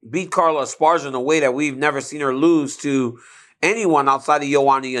Tatiana beat Carla Esparza in a way that we've never seen her lose to anyone outside of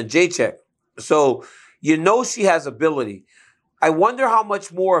Joanna Jędrzejczyk. So you know she has ability. I wonder how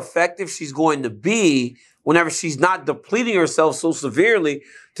much more effective she's going to be whenever she's not depleting herself so severely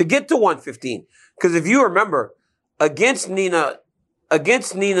to get to 115. Because if you remember, against Nina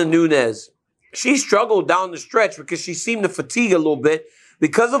Nunes, she struggled down the stretch because she seemed to fatigue a little bit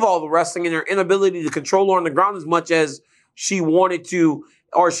because of all the wrestling and her inability to control her on the ground as much as she wanted to,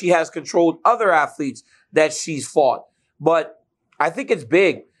 or she has controlled other athletes that she's fought. But I think it's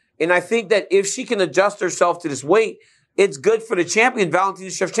big. And I think that if she can adjust herself to this weight, it's good for the champion, Valentina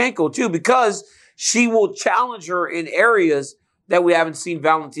Shevchenko, too, because she will challenge her in areas that we haven't seen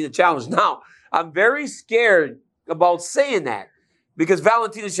Valentina challenge. Now, I'm very scared about saying that because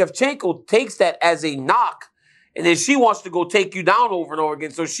Valentina Shevchenko takes that as a knock, and then she wants to go take you down over and over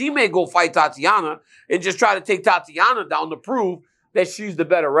again. So she may go fight Tatiana and just try to take Tatiana down to prove that she's the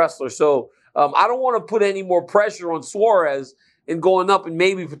better wrestler. So I don't want to put any more pressure on Suarez in going up and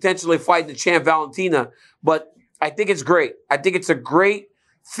maybe potentially fighting the champ Valentina, but I think it's great. I think it's a great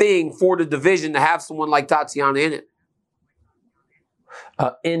thing for the division to have someone like Tatiana in it.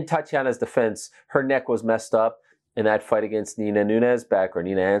 In Tatiana's defense, her neck was messed up in that fight against Nina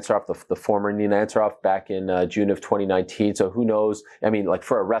Ansaroff, the former Nina Ansaroff, back in June of 2019. So who knows? I mean, like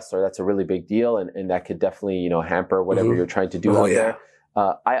for a wrestler, that's a really big deal, and that could definitely hamper whatever you're trying to do out there.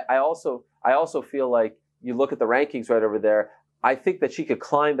 I also feel like you look at the rankings right over there. I think that she could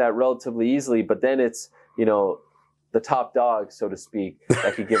climb that relatively easily, but then it's the top dog, so to speak,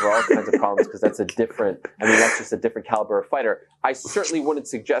 that could give her all kinds of problems because that's just a different caliber of fighter. I certainly wouldn't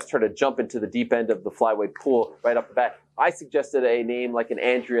suggest her to jump into the deep end of the flyweight pool right off the bat. I suggested a name like an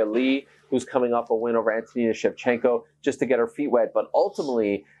Andrea Lee, who's coming off a win over Antonina Shevchenko, just to get her feet wet. But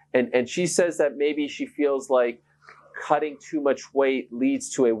ultimately, and she says that maybe she feels like cutting too much weight leads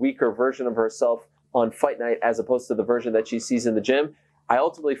to a weaker version of herself on fight night as opposed to the version that she sees in the gym. I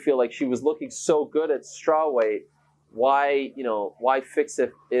ultimately feel like she was looking so good at strawweight. Why fix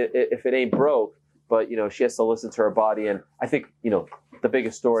it if it ain't broke? But, she has to listen to her body. And I think, the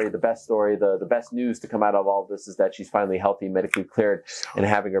biggest story, the best story, the best news to come out of all of this is that she's finally healthy, medically cleared, and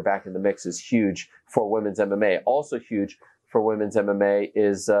having her back in the mix is huge for women's MMA. Also huge for women's MMA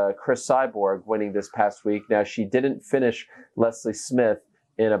is Cris Cyborg winning this past week. Now, she didn't finish Leslie Smith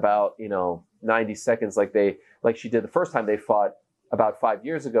in about, 90 seconds like she did the first time they fought about 5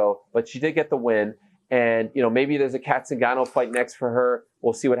 years ago, but she did get the win. And, maybe there's a Kat Zingano fight next for her.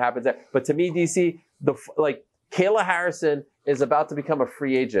 We'll see what happens there. But to me, DC, Kayla Harrison is about to become a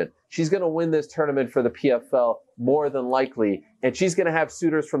free agent. She's going to win this tournament for the PFL more than likely. And she's going to have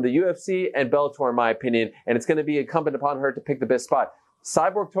suitors from the UFC and Bellator, in my opinion. And it's going to be incumbent upon her to pick the best spot.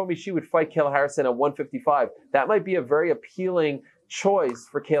 Cyborg told me she would fight Kayla Harrison at 155. That might be a very appealing choice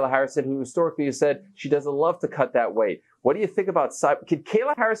for Kayla Harrison, who historically has said she doesn't love to cut that weight. What do you think about Cyborg? Could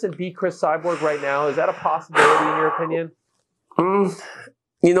Kayla Harrison beat Cris Cyborg right now? Is that a possibility in your opinion?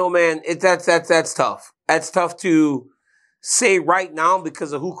 Man, that's tough. That's tough to say right now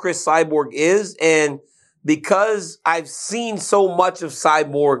because of who Cris Cyborg is and because I've seen so much of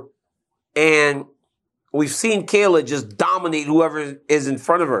Cyborg and we've seen Kayla just dominate whoever is in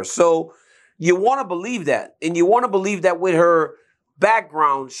front of her. So you want to believe that. And you want to believe that with her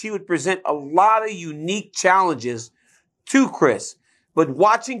background, she would present a lot of unique challenges to Cris. But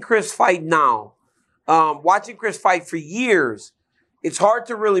watching Cris fight now, watching Cris fight for years, it's hard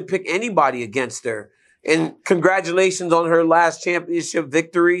to really pick anybody against her. And congratulations on her last championship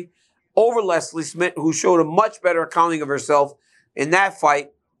victory over Leslie Smith, who showed a much better accounting of herself in that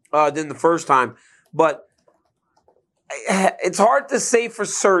fight than the first time. But it's hard to say for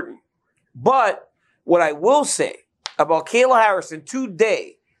certain. But what I will say about Kayla Harrison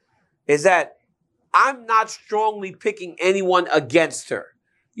today is that I'm not strongly picking anyone against her.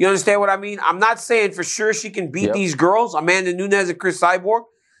 You understand what I mean? I'm not saying for sure she can beat these girls, Amanda Nunes and Cris Cyborg,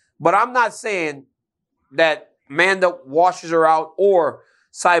 but I'm not saying that Amanda washes her out or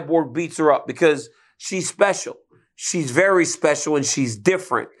Cyborg beats her up because she's special. She's very special and she's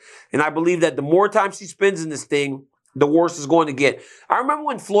different. And I believe that the more time she spends in this thing, the worse it's going to get. I remember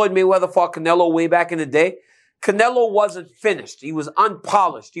when Floyd Mayweather fought Canelo way back in the day. Canelo wasn't finished. He was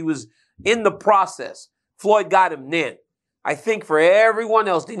unpolished. He was in the process. Floyd got him then. I think for everyone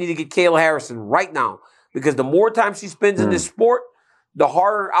else, they need to get Kayla Harrison right now because the more time she spends in this sport, the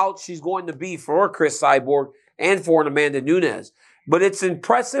harder out she's going to be for Cris Cyborg and for an Amanda Nunes. But it's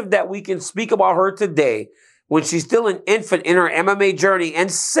impressive that we can speak about her today when she's still an infant in her MMA journey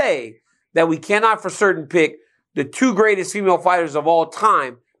and say that we cannot for certain pick the two greatest female fighters of all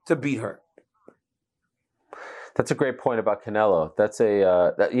time to beat her. That's a great point about Canelo. That's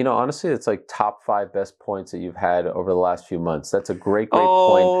honestly, it's like top 5 best points that you've had over the last few months. That's a great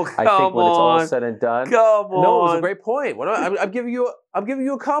point. I think when it's all said and done, no, it was a great point. I'm giving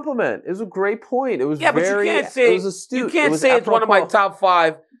you a compliment. It was a great point. It was it was astute. You can't say it's one of my top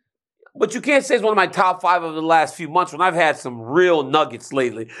 5. But you can't say it's one of my top 5 of the last few months when I've had some real nuggets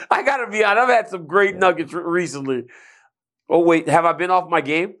lately. I got to be honest, I've had some great nuggets recently. Oh, wait, have I been off my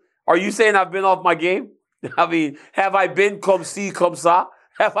game? Are you saying I've been off my game? I mean, have I been comme ci, comme ça?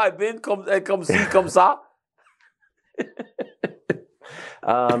 Have I been comme ci, comme ça?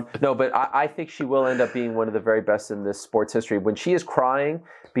 No, but I think she will end up being one of the very best in this sport's history. When she is crying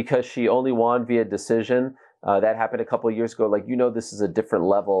because she only won via decision, that happened a couple of years ago. This is a different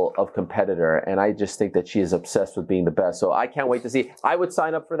level of competitor, and I just think that she is obsessed with being the best. So I can't wait to see. I would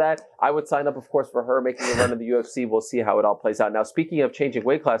sign up for that. I would sign up, of course, for her making a run in the UFC. We'll see how it all plays out. Now, speaking of changing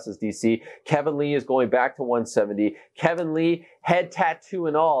weight classes, DC, Kevin Lee is going back to 170. Kevin Lee, head tattoo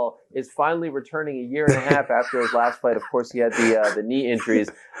and all, is finally returning a year and a half after his last fight. Of course, he had the knee injuries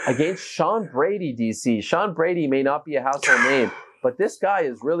against Sean Brady, DC. Sean Brady may not be a household name, but this guy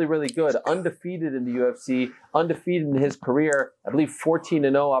is really, really good. Undefeated in the UFC, undefeated in his career. I believe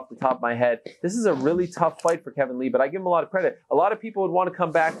 14-0 off the top of my head. This is a really tough fight for Kevin Lee, but I give him a lot of credit. A lot of people would want to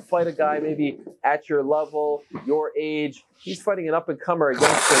come back and fight a guy maybe at your level, your age. He's fighting an up-and-comer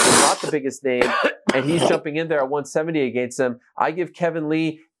against him, not the biggest name, and he's jumping in there at 170 against him. I give Kevin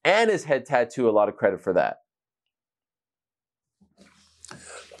Lee and his head tattoo a lot of credit for that.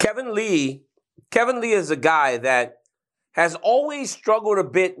 Kevin Lee is a guy that has always struggled a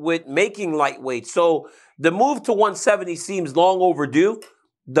bit with making lightweight. So the move to 170 seems long overdue.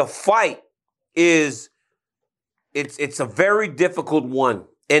 The fight it's a very difficult one.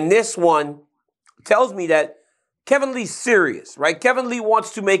 And this one tells me that Kevin Lee's serious, right? Kevin Lee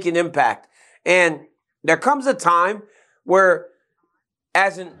wants to make an impact. And there comes a time where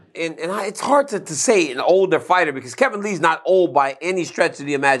it's hard to say an older fighter because Kevin Lee's not old by any stretch of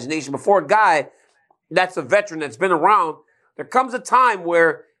the imagination. But for a guy that's a veteran that's been around, there comes a time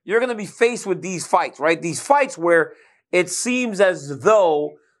where you're going to be faced with these fights, right? These fights where it seems as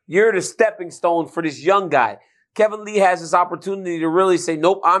though you're the stepping stone for this young guy. Kevin Lee has this opportunity to really say,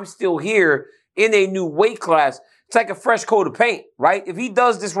 nope, I'm still here in a new weight class. It's like a fresh coat of paint, right? If he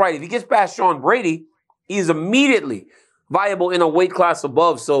does this right, if he gets past Sean Brady, he is immediately viable in a weight class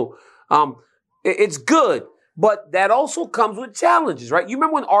above. So it's good, but that also comes with challenges, right? You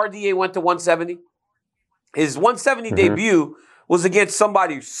remember when RDA went to 170? His 170 debut was against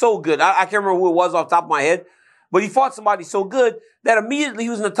somebody so good. I can't remember who it was off the top of my head, but he fought somebody so good that immediately he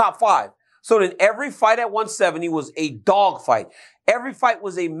was in the top 5. So then every fight at 170 was a dog fight. Every fight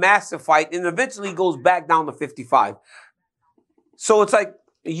was a massive fight, and eventually he goes back down to 55. So it's like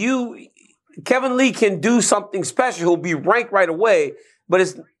Kevin Lee can do something special. He'll be ranked right away,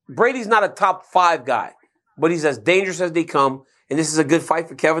 but Brady's not a top 5 guy, but he's as dangerous as they come. And this is a good fight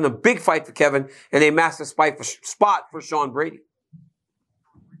for Kevin, a big fight for Kevin, and a massive spot for Sean Brady.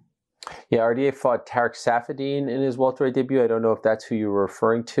 Yeah, RDA fought Tarek Safadine in his welterweight debut. I don't know if that's who you were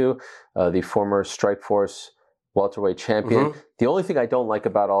referring to, the former Strikeforce welterweight champion. Mm-hmm. The only thing I don't like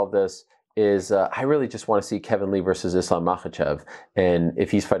about all of this is I really just want to see Kevin Lee versus Islam Makhachev. And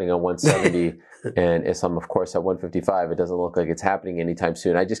if he's fighting on 170 and Islam, of course, at 155, it doesn't look like it's happening anytime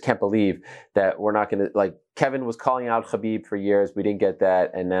soon. I just can't believe that we're not going to, Kevin was calling out Khabib for years. We didn't get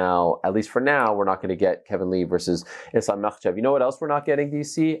that. And now, at least for now, we're not going to get Kevin Lee versus Islam Makhachev. You know what else we're not getting,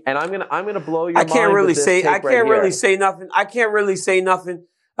 DC? And I'm going to blow your mind. I can't really say nothing. I can't really say nothing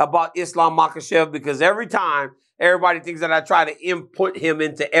about Islam Makhachev because every time everybody thinks that I try to input him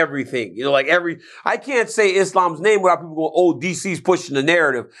into everything. I can't say Islam's name without people going, oh, DC's pushing the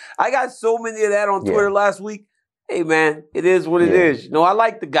narrative. I got so many of that on Twitter last week. Hey, man, it is what it is. I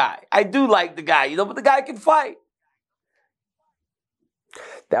like the guy. I do like the guy, but the guy can fight.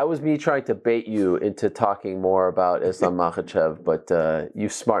 That was me trying to bait you into talking more about Islam Makhachev, but you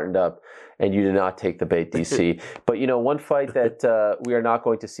smartened up and you did not take the bait, DC. But, one fight that we are not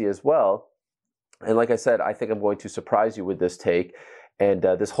going to see as well, and like I said, I think I'm going to surprise you with this take. And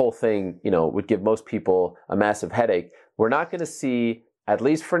this whole thing, would give most people a massive headache. We're not going to see, at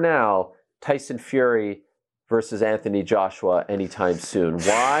least for now, Tyson Fury versus Anthony Joshua anytime soon.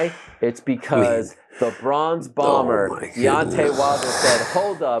 Why? It's because the Bronze Bomber, Deontay Wilder, said,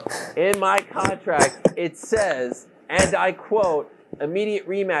 hold up, in my contract, it says, and I quote, immediate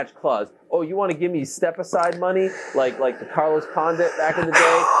rematch clause. Oh, you want to give me step-aside money like the Carlos Condit back in the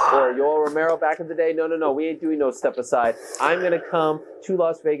day or Yoel Romero back in the day? No. We ain't doing no step-aside. I'm going to come to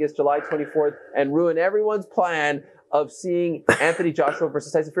Las Vegas July 24th and ruin everyone's plan of seeing Anthony Joshua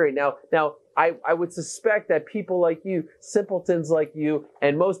versus Tyson Fury. Now, I would suspect that people like you, simpletons like you,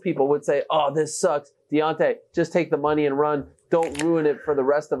 and most people would say, oh, this sucks. Deontay, just take the money and run. Don't ruin it for the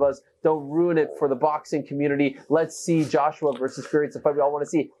rest of us. Don't ruin it for the boxing community. Let's see Joshua versus Fury. It's a fight we all want to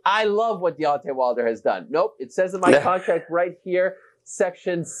see. I love what Deontay Wilder has done. Nope, it says in my contract right here,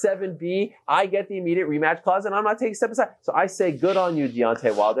 Section 7B, I get the immediate rematch clause, and I'm not taking a step aside. So I say good on you,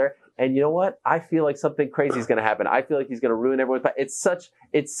 Deontay Wilder. And you know what? I feel like something crazy is going to happen. I feel like he's going to ruin everyone's fight. It's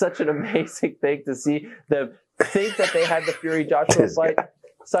such an amazing thing to see them think that they had the Fury Joshua fight.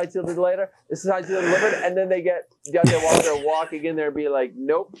 Side sealed later. This is side sealed delivered, and then they get Deontay Wilder walking in there and be like,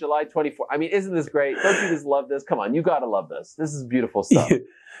 "Nope, July 24th." I mean, isn't this great? Don't you just love this? Come on, you gotta love this. This is beautiful stuff.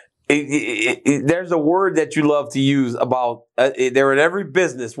 There's a word that you love to use about they're in every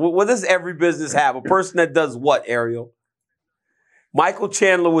business. What does every business have? A person that does what, Ariel? Michael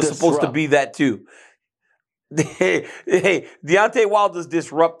Chandler was supposed to be that too. Hey, Deontay Wilder's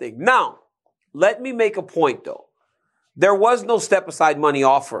disrupting. Now, let me make a point though. There was no step-aside money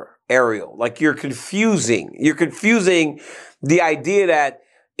offer, Ariel. Like, you're confusing. You're confusing the idea that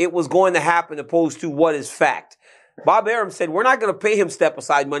it was going to happen opposed to what is fact. Bob Arum said, we're not going to pay him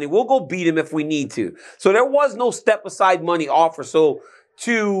step-aside money. We'll go beat him if we need to. So there was no step-aside money offer. So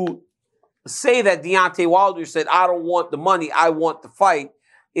to say that Deontay Wilder said, I don't want the money, I want the fight,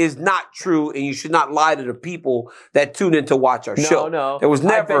 is not true, and you should not lie to the people that tune in to watch our show. No. There was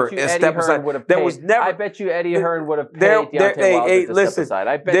never a step aside. There was never. I bet you Eddie Hearn would have paid Deontay Wilder to step aside.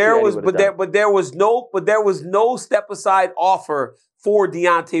 I bet there was, but there was no step aside offer for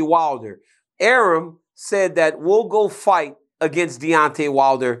Deontay Wilder. Arum said that we'll go fight against Deontay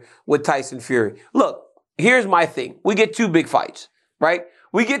Wilder with Tyson Fury. Look, here's my thing: we get two big fights, right?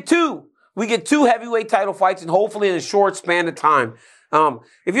 We get two heavyweight title fights, and hopefully in a short span of time.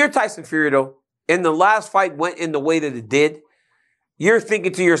 If you're Tyson Fury, though, and the last fight went in the way that it did, you're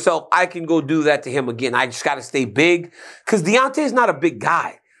thinking to yourself, I can go do that to him again. I just got to stay big. Because Deontay's not a big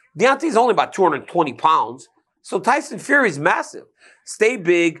guy. Deontay's only about 220 pounds. So Tyson Fury's massive. Stay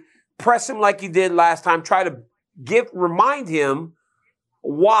big. Press him like you did last time. Try to remind him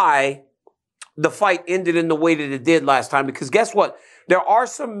why the fight ended in the way that it did last time. Because guess what? There are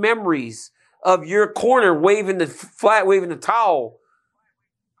some memories of your corner waving the towel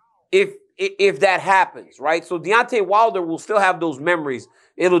if that happens, right? So Deontay Wilder will still have those memories.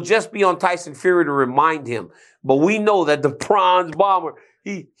 It'll just be on Tyson Fury to remind him. But we know that the bronze bomber,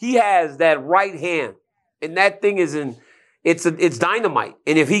 he has that right hand, and that thing is it's dynamite.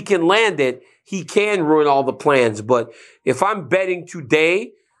 And if he can land it, he can ruin all the plans. But if I'm betting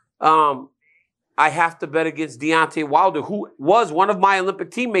today, I have to bet against Deontay Wilder, who was one of my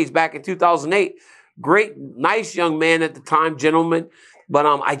Olympic teammates back in 2008. Great, nice young man at the time, gentleman. But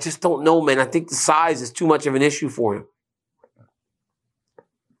I just don't know, man. I think the size is too much of an issue for him.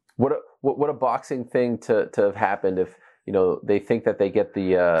 What a boxing thing to have happened if, you know, they think that they get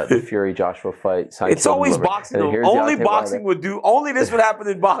the Fury Joshua fight. It's always boxing. Only boxing would do. Only this would happen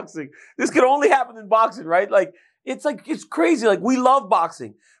in boxing. This could only happen in boxing, right? It's crazy. Like, we love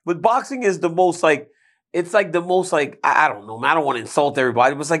boxing, but boxing is the most I don't know, man. I don't want to insult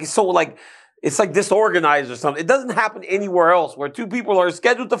everybody, but it's like disorganized or something. It doesn't happen anywhere else where two people are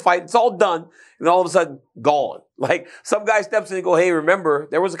scheduled to fight. It's all done. And all of a sudden, gone. Like, some guy steps in and go, hey, remember,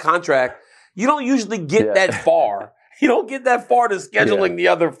 there was a contract. You don't usually get that far. You don't get that far to scheduling the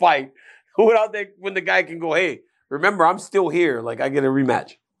other fight without when the guy can go, hey, remember, I'm still here. Like, I get a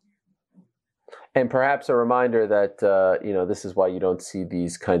rematch. And perhaps a reminder that, this is why you don't see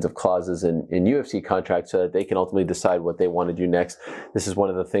these kinds of clauses in UFC contracts, so that they can ultimately decide what they want to do next. This is one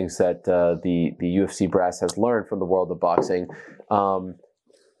of the things that the UFC brass has learned from the world of boxing.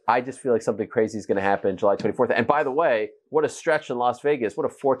 I just feel like something crazy is going to happen July 24th. And by the way, what a stretch in Las Vegas. What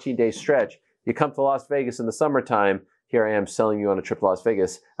a 14-day stretch. You come to Las Vegas in the summertime. Here I am selling you on a trip to Las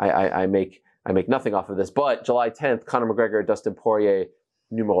Vegas. I make nothing off of this. But July 10th, Conor McGregor, Dustin Poirier,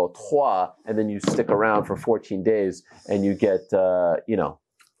 numero 3, and then you stick around for 14 days and you get,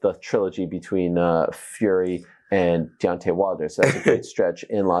 the trilogy between Fury and Deontay Wilder. So that's a great stretch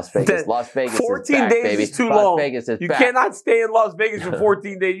in Las Vegas. Las Vegas 14 is back, days baby. is too Las long. Vegas is you back. cannot stay in Las Vegas for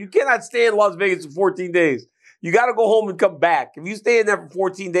 14 days. You cannot stay in Las Vegas for 14 days. You got to go home and come back. If you stay in there for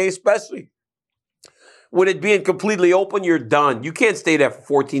 14 days, especially with it being completely open, you're done. You can't stay there for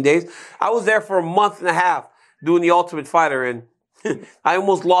 14 days. I was there for a month and a half doing The Ultimate Fighter, and I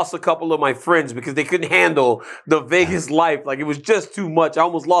almost lost a couple of my friends because they couldn't handle the Vegas life. Like, it was just too much. I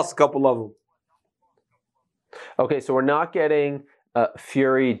almost lost a couple of them. Okay, so we're not getting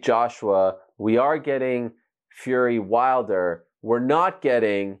Fury Joshua. We are getting Fury Wilder. We're not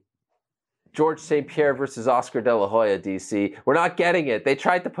getting George St. Pierre versus Oscar De La Hoya, DC. We're not getting it. They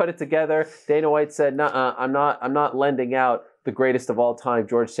tried to put it together. Dana White said, "Nuh-uh, I'm not lending out the greatest of all time,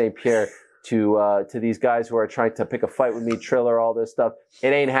 George St. Pierre, to these guys who are trying to pick a fight with me, Triller, all this stuff. It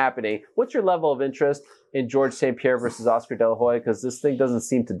ain't happening." What's your level of interest in George St. Pierre versus Oscar De La Hoya? Because this thing doesn't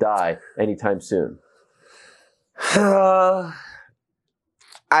seem to die anytime soon. I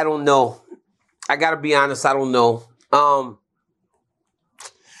don't know. I got to be honest. I don't know.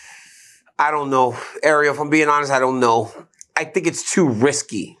 I don't know, Ariel. If I'm being honest, I don't know. I think it's too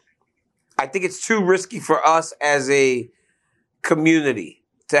risky. I think it's too risky for us as a community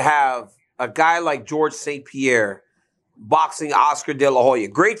to have a guy like George St. Pierre boxing Oscar De La Hoya.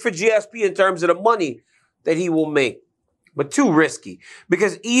 Great for GSP in terms of the money that he will make, but too risky.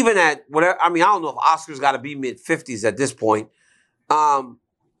 Because even at whatever, I mean, I don't know if Oscar's got to be mid-50s at this point.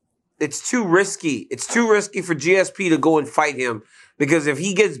 It's too risky. It's too risky for GSP to go and fight him, because if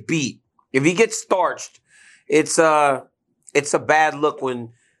he gets beat, if he gets starched, it's a bad look when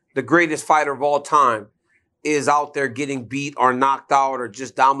the greatest fighter of all time is out there getting beat or knocked out or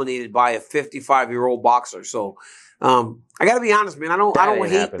just dominated by a 55-year-old boxer. So I got to be honest, man. I don't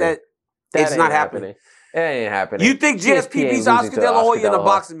hate happening. that. It's not happening. It ain't happening. You think GSP beats Oscar De La Hoya in a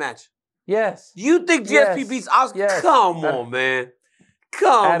boxing match? Yes. You think GSP beats Oscar? Yes. Come on, man.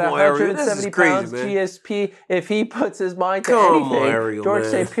 Come at on, Ariel. This 170 is crazy, pounds, man. GSP, if he puts his mind to Come anything, on, Ariel, George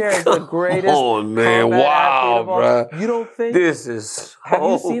man. St. Pierre is the greatest. Come on, man. combat Wow, athlete of all. bro. You don't think? This is Have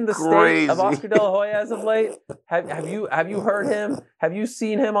you seen the crazy. state of Oscar De La Hoya as of late? Have you heard him? Have you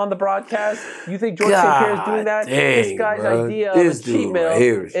seen him on the broadcast? You think George St. Pierre is doing that? This dang, guy's bro. idea This of a cheat dude meal right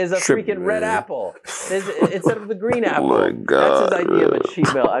here is a tripping, freaking red man. apple instead of the green apple. my God, That's his idea of man. a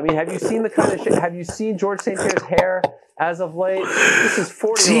cheat meal. I mean, have you seen the kind of shit? Have you seen George St. Pierre's hair as of late? This is 40-year-old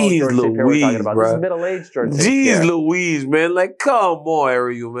George St. Pierre we're talking about. Bro. This is middle-aged George St. Jeez Pierre. Louise, man. Like, come on,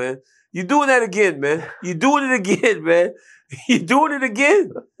 Ariel, man. You're doing that again, man. You're doing it again, man. You're doing it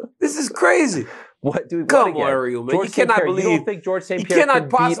again. This is crazy. What, dude? Come what on, again? Ariel, man. George You St. cannot Pierre, believe. You don't think George St. You Pierre cannot could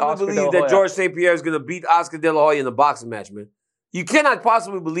beat possibly Oscar De La believe that Hoya? George St. Pierre is going to beat Oscar De La Hoya in a boxing match, man. You cannot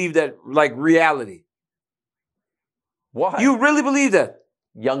possibly believe that, like, reality. Why? You really believe that?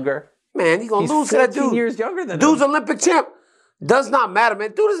 Younger. Man, he's going He's to lose to that 14 dude. years younger than Dude's him. Olympic champ. Does not matter,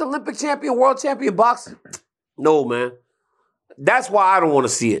 man. Dude is Olympic champion, world champion boxing. No, man. That's why I don't want to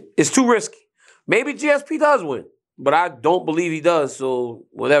see it. It's too risky. Maybe GSP does win, but I don't believe he does, so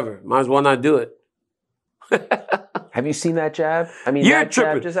whatever. Might as well not do it. Have you seen that jab? I mean, You're that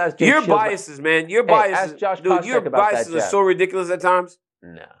tripping. jab, just ask Jake Your Shields. biases, man. Your biases. ask Josh Dude, Koscheck your about biases that are jab. so ridiculous at times.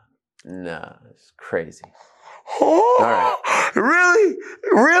 No, it's crazy. All right. Really?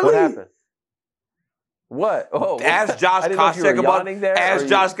 Really? What happened? What? Oh, Ask Josh I didn't know if you Koscheck were about. yawning there, Ask or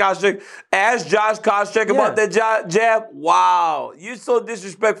Josh Koscheck. Ask Josh Koscheck about that jab. Wow, you're so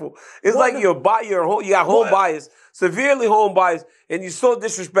disrespectful. It's What? like you got home bias, severely home bias, and you're so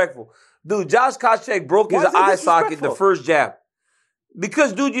disrespectful, dude. Josh Koscheck broke his Why is it eye socket the disrespectful? first jab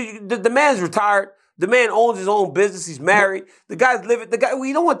because, dude, the man's retired. The man owns his own business. He's married. The guy's living. Well,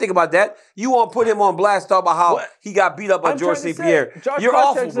 you don't want to think about that. You want to put him on blast, talk about how What? he got beat up by I'm George trying to St. say, Pierre. Josh You're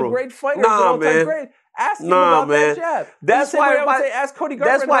awful, Koscheck's bro. a great fighter. Nah, He's an all-time man. great. Ask him Nah, about man. that jab. That's the why same way I would everybody- say ask Cody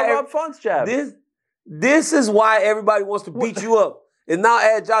that's Garbrandt why about Rob Font's jab. This is why everybody wants to beat you up. And now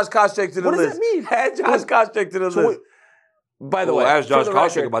add Josh Koscheck to the What does list. that mean? Add Josh Koscheck to the So list. By the Oh, way, ask Josh for the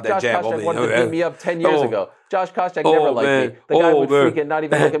Koscheck record, about that Josh jab. Koscheck Oh, wanted to man. beat me up 10 years Oh. ago. Josh Koscheck Oh, never liked man. me. The guy Oh, would man. freaking not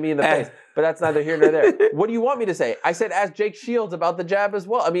even look at me in the face. But that's neither here nor there. What do you want me to say? I said ask Jake Shields about the jab as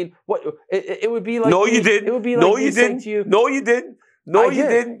well. I mean, what it would be like. No, me, you didn't. It would be like no, me you saying didn't. to you. No, you didn't. No, I you did.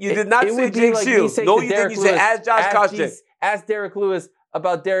 didn't. You did not It say would be Jake like me Shields. saying No, to you Derek didn't. You said Lewis, ask Josh Koscheck. Ask Derek Lewis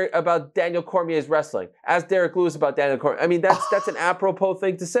about Daniel Cormier's wrestling. Ask Derek Lewis about Daniel Cormier. I mean, that's an apropos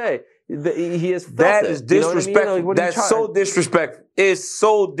thing to say. He is. That is disrespectful. You know what I mean? Like, That's so disrespectful. It's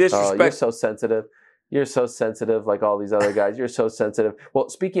so disrespectful. Oh, you're so sensitive. You're so sensitive, like all these other guys. You're so sensitive. Well,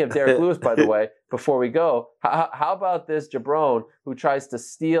 speaking of Derek Lewis, by the way, before we go, how about this jabron who tries to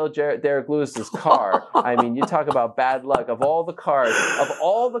steal Derek Lewis's car? I mean, you talk about bad luck. Of all the cars,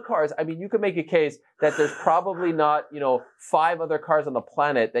 I mean, you could make a case that there's probably not, 5 other cars on the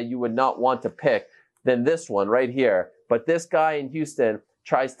planet that you would not want to pick than this one right here. But this guy in Houston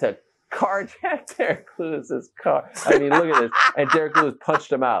tries to carjack Derek Lewis's car. I mean, look at this. And Derek Lewis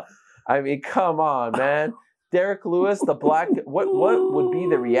punched him out. I mean, come on, man. Derek Lewis, the black, what would be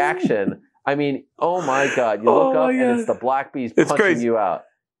the reaction I mean, oh my God! You look up and it's the Black Bees punching you out.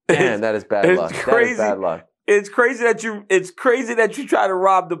 Man, that is bad luck. Crazy. That is bad luck. It's crazy that you try to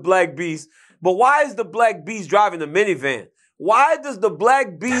rob the Black Beast. But why is the Black Beast driving the minivan? Why does the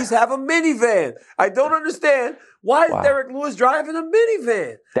Black Beast have a minivan? I don't understand. Why is Derek Lewis driving a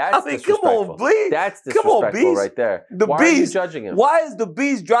minivan? That's disrespectful. Come on, Beast. That's disrespectful Beast. right there. Why are you judging him? Why is the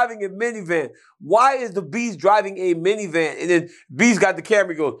Beast driving a minivan? Why is the Beast driving a minivan? And then Beast got the camera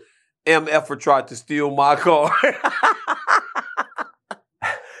and goes, MF tried to steal my car.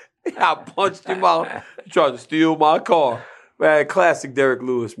 I punched him out. He tried to steal my car. Man, classic Derek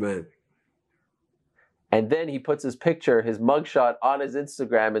Lewis, man. And then he puts his picture, his mugshot, on his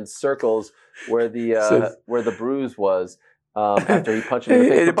Instagram and circles where the bruise was after he punched him in the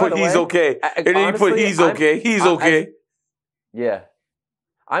face. And he put he's okay. And then he put he's okay. He's okay. Yeah.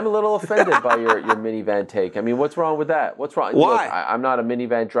 I'm a little offended by your minivan take. I mean, what's wrong with that? What's wrong? Why? Look, I'm not a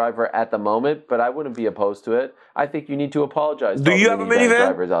minivan driver at the moment, but I wouldn't be opposed to it. I think you need to apologize to all the minivan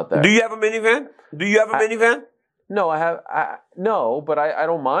drivers out there. Do you have a minivan? Do you have a minivan? No, no, but I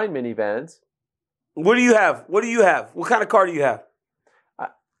don't mind minivans. What do you have? What do you have? What kind of car do you have?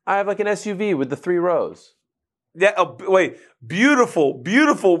 I have like an SUV with the 3 rows. Yeah. Wait. Beautiful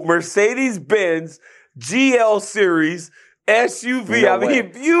Mercedes-Benz GL Series SUV. No I mean, way.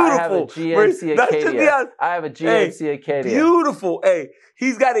 beautiful. I have a GMC Acadia. I have a GMC Acadia. Beautiful. Hey,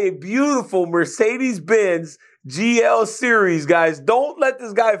 he's got a beautiful Mercedes-Benz GL Series, guys. Don't let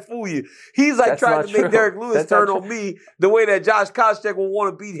this guy fool you. He's like trying to make Derek Lewis turn on me the way that Josh Koscheck will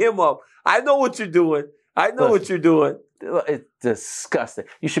want to beat him up. I know what you're doing. What you're doing. It's disgusting.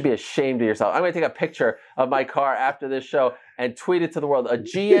 You should be ashamed of yourself. I'm going to take a picture of my car after this show and tweet it to the world. A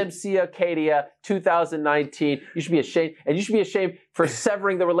GMC Acadia 2019. You should be ashamed. And you should be ashamed for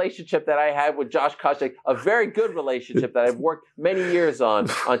severing the relationship that I had with Josh Koscheck, a very good relationship that I've worked many years on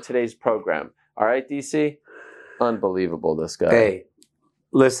today's program. All right, DC? Unbelievable, this guy. Hey,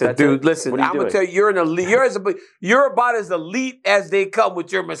 listen, dude. Listen, I'm gonna tell you, you're an elite. You're about as elite as they come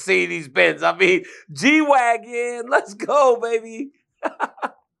with your Mercedes-Benz. I mean, G-Wagon. Let's go, baby.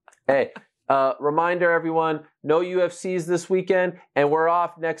 Hey, reminder, everyone: no UFCs this weekend, and we're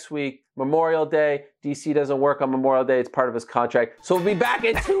off next week, Memorial Day. DC doesn't work on Memorial Day; it's part of his contract. So we'll be back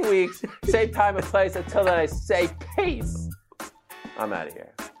in 2 weeks, same time and place. Until then, I say peace. I'm out of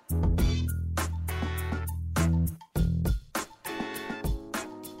here.